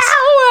face.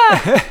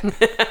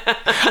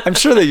 I'm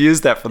sure they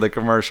used that for the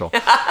commercial.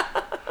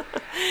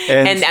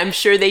 And I'm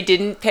sure they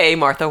didn't pay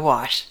Martha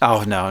Wash.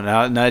 Oh, no,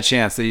 not a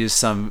chance. They used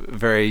some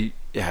very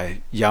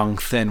young,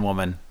 thin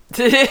woman.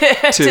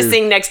 to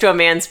sing next to a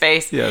man's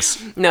face.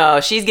 Yes.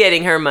 No, she's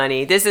getting her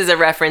money. This is a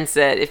reference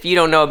that if you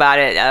don't know about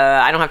it,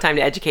 I don't have time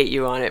to educate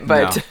you on it.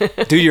 But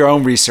no. Do your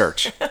own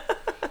research.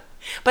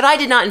 But I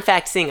did not, in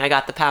fact, sing I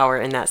Got the Power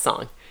in that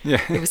song.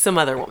 Yeah. It was some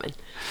other woman.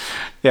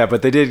 Yeah,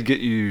 but they did get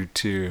you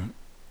to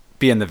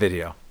be in the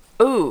video.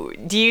 Ooh,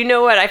 do you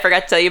know what I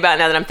forgot to tell you about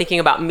now that I'm thinking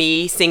about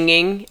me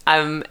singing?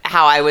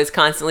 How I was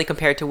constantly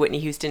compared to Whitney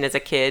Houston as a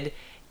kid.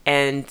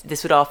 And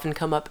this would often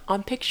come up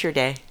on picture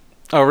day.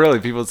 Oh, really?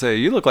 People would say,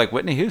 you look like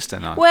Whitney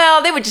Houston. Huh?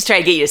 Well, they would just try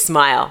to get you to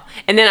smile.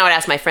 And then I would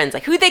ask my friends,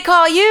 like, who'd they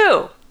call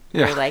you?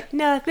 Yeah. They're like,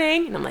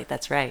 nothing. And I'm like,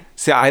 that's right.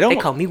 See, They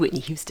call me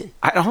Whitney Houston.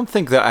 I don't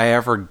think that I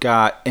ever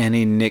got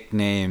any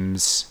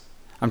nicknames.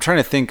 I'm trying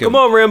to think of... Come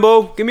on,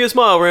 Rambo. Give me a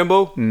smile,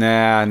 Rambo.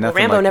 Nah, nothing Well,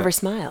 Rambo like never that.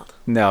 smiled.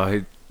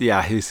 No,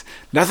 he's...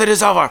 Nothing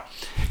is over.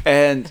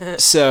 And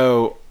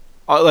so,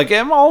 like,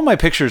 all my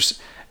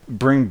pictures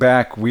bring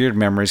back weird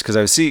memories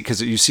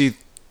because you see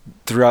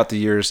throughout the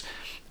years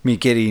me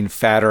getting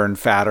fatter and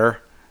fatter.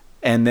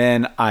 And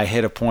then I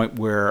hit a point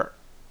where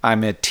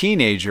I'm a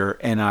teenager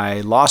and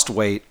I lost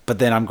weight, but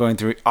then I'm going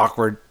through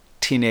awkward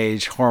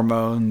teenage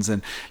hormones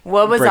and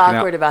what was breaking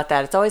awkward out. about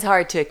that? It's always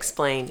hard to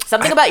explain.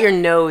 Something about your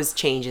nose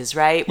changes,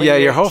 right? When Yeah,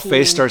 you're your whole a teen.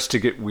 face starts to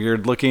get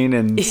weird looking,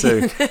 and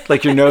so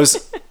like your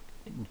nose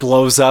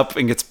blows up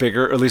and gets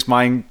bigger, or at least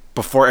mine,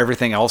 before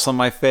everything else on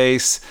my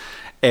face.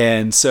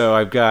 And so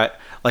I've got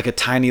like a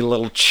tiny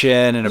little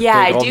chin and a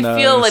Yeah, big I old do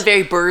nose. feel like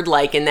very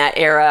bird-like in that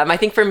era. I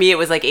think for me it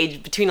was like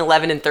age between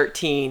 11 and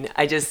 13.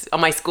 I just, on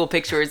my school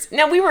pictures.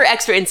 Now, we were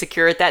extra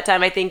insecure at that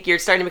time. I think you're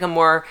starting to become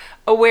more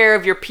aware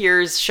of your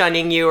peers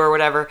shunning you or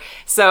whatever.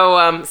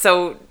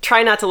 So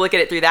try not to look at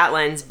it through that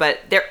lens. But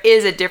there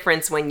is a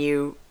difference when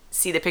you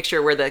see the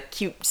picture where the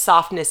cute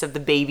softness of the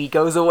baby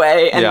goes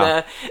away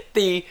and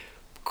the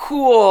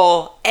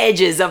cool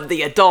edges of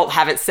the adult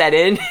haven't set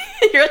in.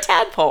 You're a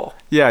tadpole.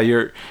 Yeah,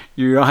 you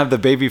don't have the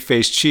baby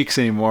face cheeks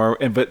anymore,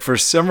 but for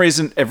some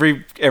reason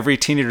every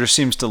teenager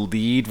seems to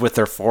lead with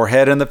their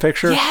forehead in the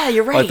picture. Yeah,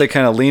 you're right. Like they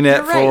kind of lean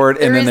it forward,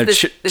 There and then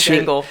is their this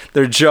angle.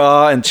 their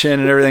jaw and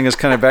chin and everything is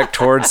kind of back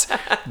towards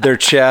their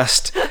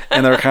chest,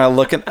 and they're kind of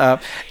looking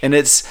up. And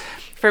it's,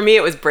 For me,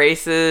 it was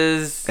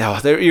braces.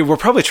 you were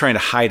probably trying to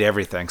hide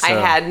everything. So. I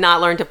had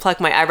not learned to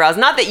pluck my eyebrows.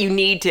 Not that you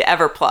need to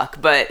ever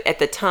pluck, but at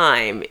the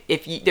time,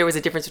 there was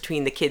a difference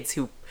between the kids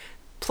who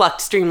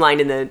plucked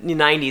streamlined in the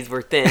 90s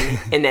were thin,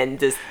 and then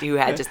just who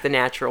had just the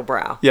natural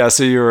brow. Yeah,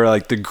 so you were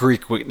like the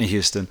Greek Whitney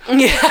Houston.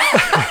 Yeah.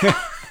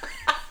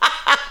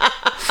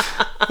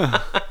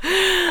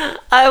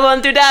 I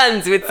want to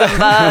dance with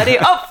somebody.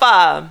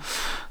 Oppa.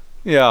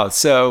 Yeah,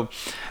 so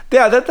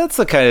yeah, that's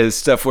the kind of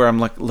stuff where I'm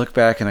like, look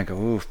back and I go,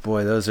 "Ooh,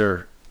 boy, those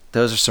are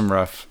some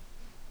rough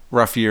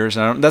years."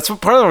 And that's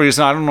part of the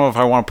reason I don't know if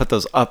I want to put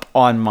those up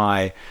on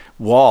my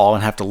wall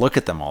and have to look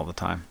at them all the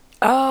time.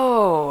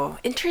 Oh,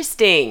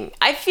 interesting.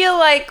 I feel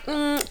like,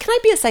 can I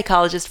be a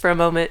psychologist for a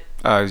moment?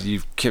 Sure.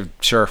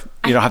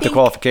 You don't have the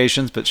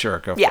qualifications, but sure,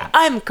 go for Yeah, it.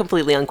 I'm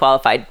completely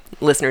unqualified,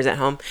 listeners at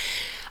home.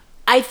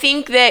 I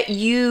think that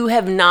you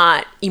have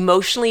not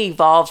emotionally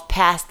evolved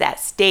past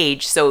that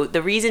stage. So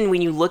the reason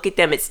when you look at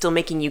them, it's still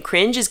making you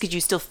cringe is because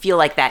you still feel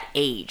like that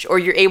age, or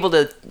you're able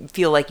to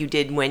feel like you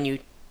did when you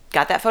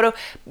got that photo.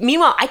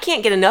 Meanwhile, I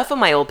can't get enough of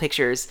my old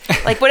pictures.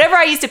 Like whatever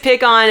I used to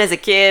pick on as a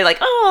kid, like,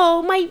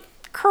 oh, my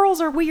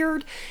curls are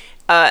weird.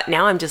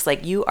 Now I'm just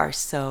like, you are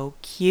so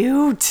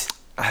cute.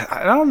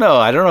 I don't know.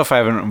 I don't know if I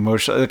have an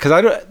emotional,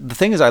 because the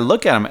thing is, I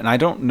look at them and I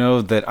don't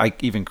know that I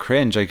even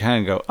cringe. I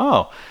kind of go,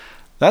 oh,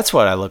 that's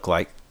what I look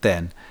like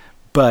then.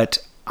 But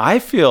I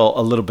feel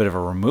a little bit of a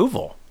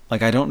removal.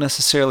 Like I don't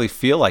necessarily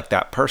feel like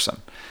that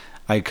person.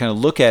 I kind of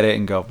look at it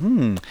and go,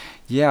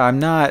 yeah, I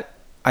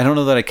don't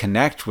know that I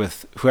connect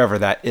with whoever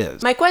that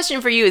is. My question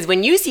for you is,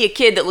 when you see a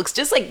kid that looks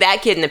just like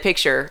that kid in the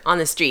picture on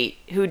the street,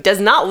 who does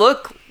not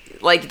look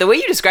like the way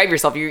you describe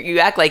yourself, you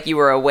act like you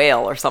were a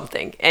whale or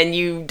something, and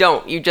you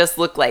don't. You just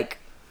look like,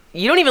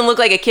 you don't even look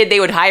like a kid they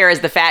would hire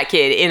as the fat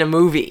kid in a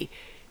movie.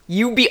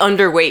 You'd be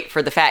underweight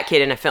for the fat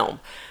kid in a film.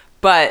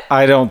 But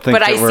I don't think.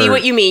 But I see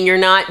what you mean. You're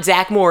not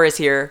Zach Morris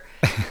here.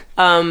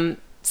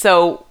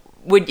 So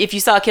if you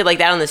saw a kid like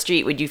that on the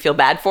street, would you feel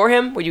bad for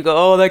him? Would you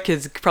go, oh, that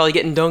kid's probably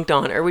getting dunked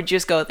on, or would you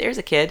just go, there's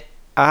a kid?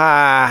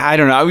 I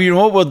don't know. You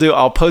know what we'll do?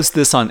 I'll post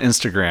this on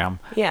Instagram,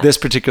 this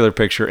particular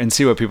picture, and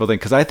see what people think.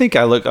 Because I think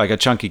I look like a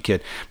chunky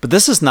kid. But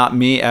this is not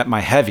me at my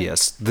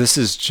heaviest. This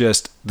is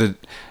just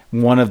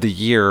one of the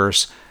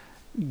years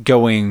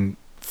going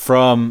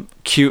from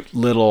cute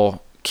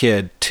little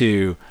kid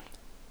to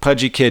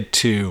pudgy kid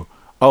to,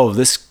 oh,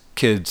 this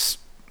kid's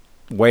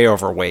way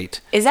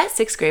overweight. Is that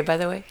 6th grade, by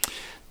the way?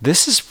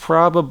 This is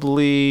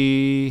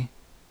probably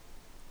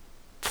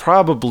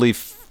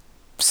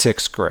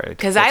 6th grade.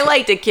 Because I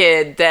liked a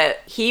kid that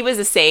he was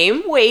the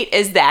same weight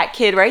as that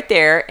kid right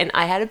there, and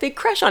I had a big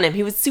crush on him.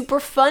 He was super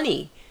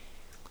funny.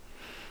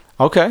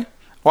 Okay.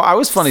 Well, I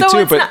was funny So too,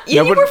 it's but not-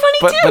 you were funny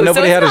but, too, But so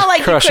nobody it's had not a like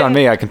you crush on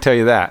couldn't- me. I can tell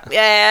you that.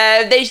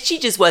 She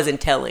just wasn't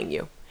telling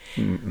you.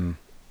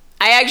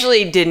 I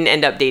actually didn't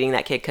end up dating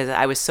that kid because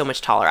I was so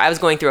much taller. I was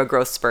going through a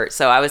growth spurt,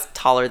 so I was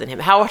taller than him.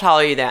 How tall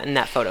are you in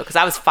that photo? Because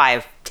I was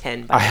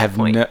 5'10" by that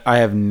point. I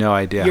have no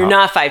idea. You're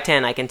not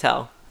 5'10", I can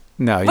tell.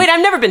 No. Wait,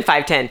 I've never been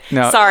 5'10".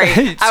 No.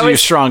 Sorry. So you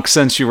shrunk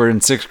since you were in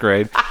 6th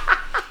grade.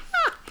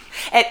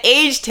 At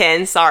age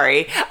 10,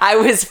 sorry, I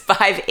was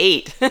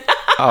 5'8".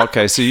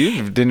 Okay, so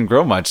you didn't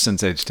grow much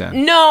since age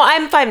 10. No,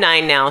 I'm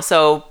 5'9" now,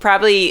 so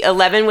probably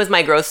 11 was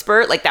my growth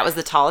spurt. Like, that was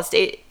the tallest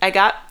I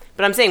got.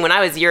 But I'm saying when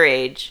I was your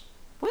age,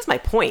 what was my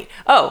point?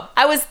 Oh,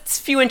 I was a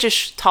few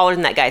inches taller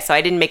than that guy, so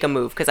I didn't make a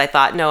move because I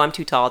thought, no, I'm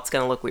too tall. It's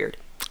going to look weird.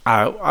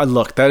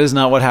 Look, that is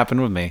not what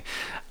happened with me.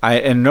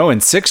 In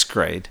 6th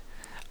grade,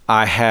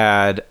 I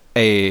had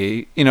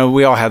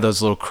we all had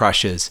those little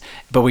crushes,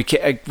 but we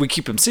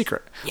keep them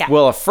secret. Yeah.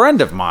 Well, a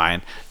friend of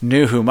mine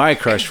knew who my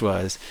crush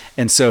was,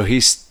 and so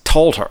he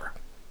told her,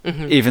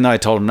 even though I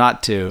told him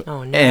not to.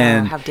 Oh, no.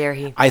 And how dare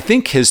he? I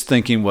think his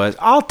thinking was,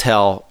 I'll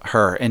tell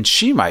her, and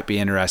she might be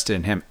interested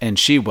in him, and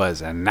she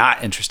was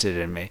not interested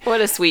in me.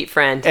 What a sweet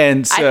friend.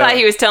 And I so- thought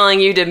he was telling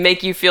you to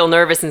make you feel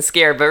nervous and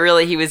scared, but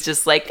really he was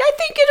just like, I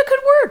think it could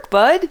work,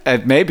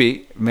 bud.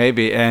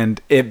 Maybe,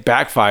 and it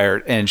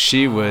backfired, and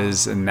she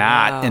was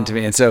not into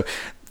me, and so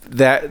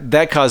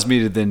that caused me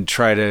to then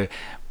try to,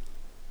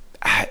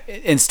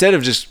 instead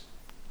of just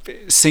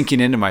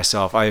sinking into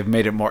myself, I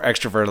made it more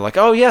extroverted, like,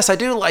 oh yes, I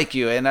do like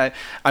you, and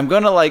I'm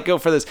gonna like go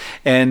for this,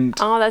 and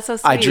Oh, that's so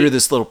sweet. I drew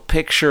this little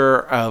picture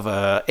of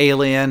a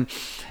alien,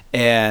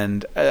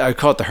 and I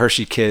call it the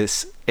Hershey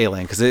Kiss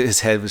alien because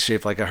his head was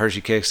shaped like a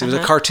Hershey Kiss. It was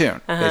a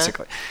cartoon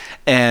basically,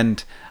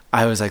 and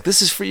I was like,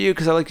 this is for you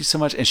because I like you so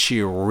much, and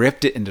she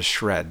ripped it into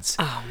shreds.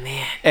 Oh,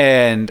 man.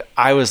 And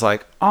I was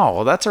like, oh,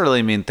 well, that's a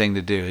really mean thing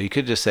to do. You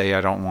could just say, I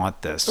don't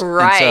want this.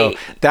 Right. And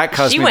so that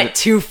caused She me went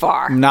too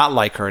far. not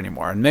like her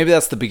anymore. And maybe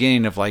that's the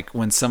beginning of like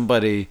when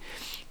somebody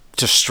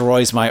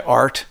destroys my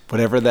art,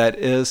 whatever that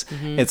is,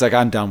 it's like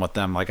I'm done with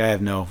them. Like I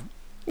have no...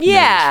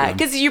 Yeah,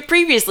 because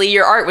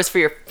your art was for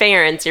your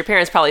parents. Your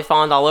parents probably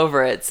fawned all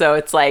over it. So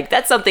it's like,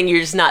 that's something you're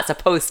just not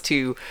supposed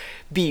to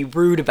be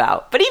rude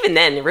about. But even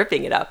then,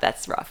 ripping it up,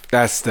 that's rough.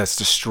 That's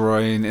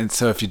destroying. And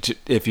so if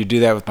you do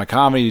that with my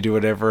comedy, you do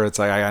whatever, it's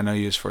like I got no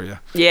use for you.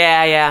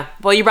 Yeah.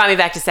 Well, you brought me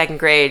back to 2nd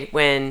grade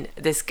when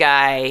this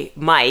guy,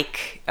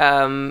 Mike,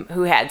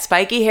 who had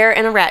spiky hair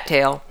and a rat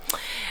tail.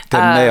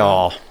 Didn't they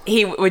all?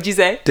 What'd you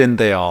say? Didn't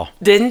they all?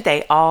 Didn't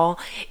they all?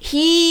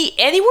 He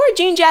wore a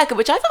jean jacket,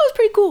 which I thought was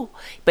pretty cool.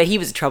 But he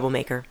was a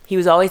troublemaker. He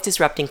was always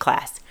disrupting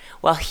class.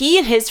 Well, he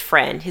and his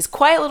friend, his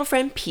quiet little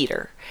friend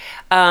Peter,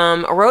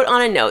 wrote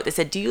on a note that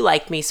said, do you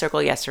like me?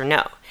 Circle yes or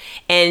no.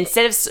 And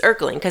instead of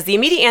circling, because the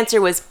immediate answer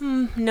was,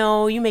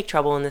 no, you make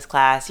trouble in this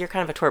class. You're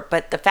kind of a twerp.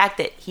 But the fact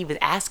that he was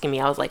asking me,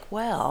 I was like,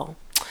 well,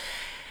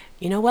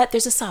 you know what?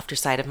 There's a softer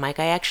side of Mike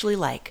I actually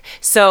like.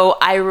 So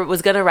I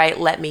was going to write,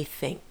 let me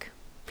think.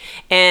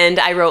 And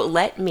I wrote,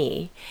 let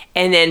me.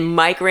 And then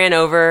Mike ran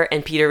over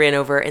and Peter ran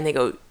over and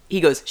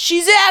he goes,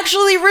 she's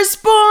actually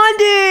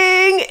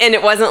responding. And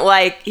it wasn't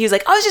like, he was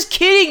like, I was just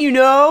kidding, you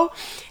know?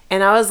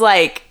 And I was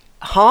like,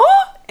 huh?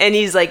 And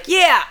he's like,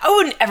 yeah, I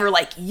wouldn't ever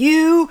like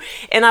you.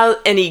 And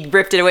he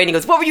ripped it away and he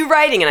goes, what were you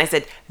writing? And I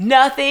said,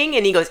 nothing.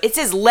 And he goes, it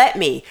says, let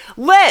me.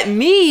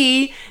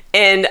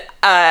 And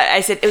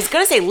I said, it was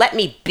going to say, let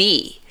me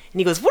be. And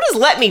he goes, what does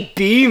let me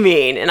be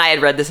mean? And I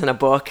had read this in a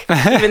book,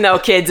 even though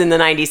kids in the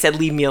 90s said,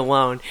 leave me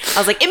alone. I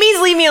was like, it means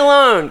leave me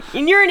alone.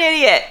 And you're an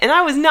idiot. And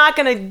I was not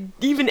going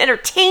to even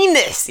entertain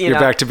this. You're know?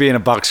 back to being a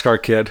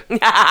boxcar kid.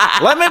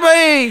 Let me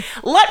be.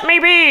 Let me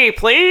be,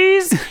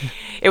 please.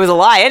 It was a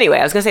lie anyway.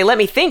 I was going to say, let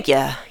me think, you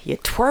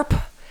twerp,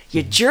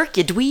 you jerk,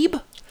 you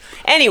dweeb.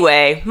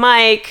 Anyway,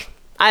 Mike,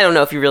 I don't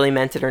know if you really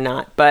meant it or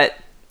not, but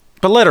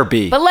let her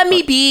be. But let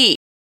me be.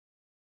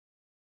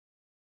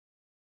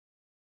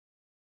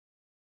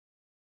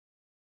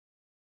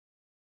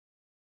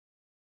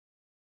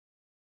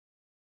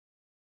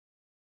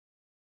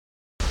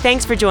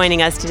 Thanks for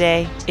joining us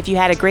today. If you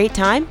had a great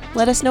time,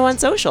 let us know on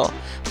social.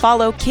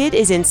 Follow Kid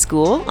is in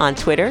School on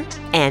Twitter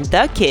and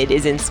The Kid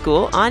is in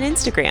School on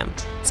Instagram.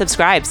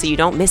 Subscribe so you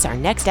don't miss our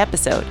next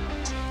episode.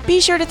 Be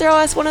sure to throw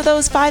us one of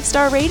those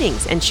 5-star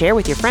ratings and share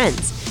with your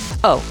friends.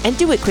 Oh, and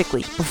do it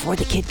quickly before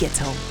the kid gets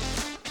home.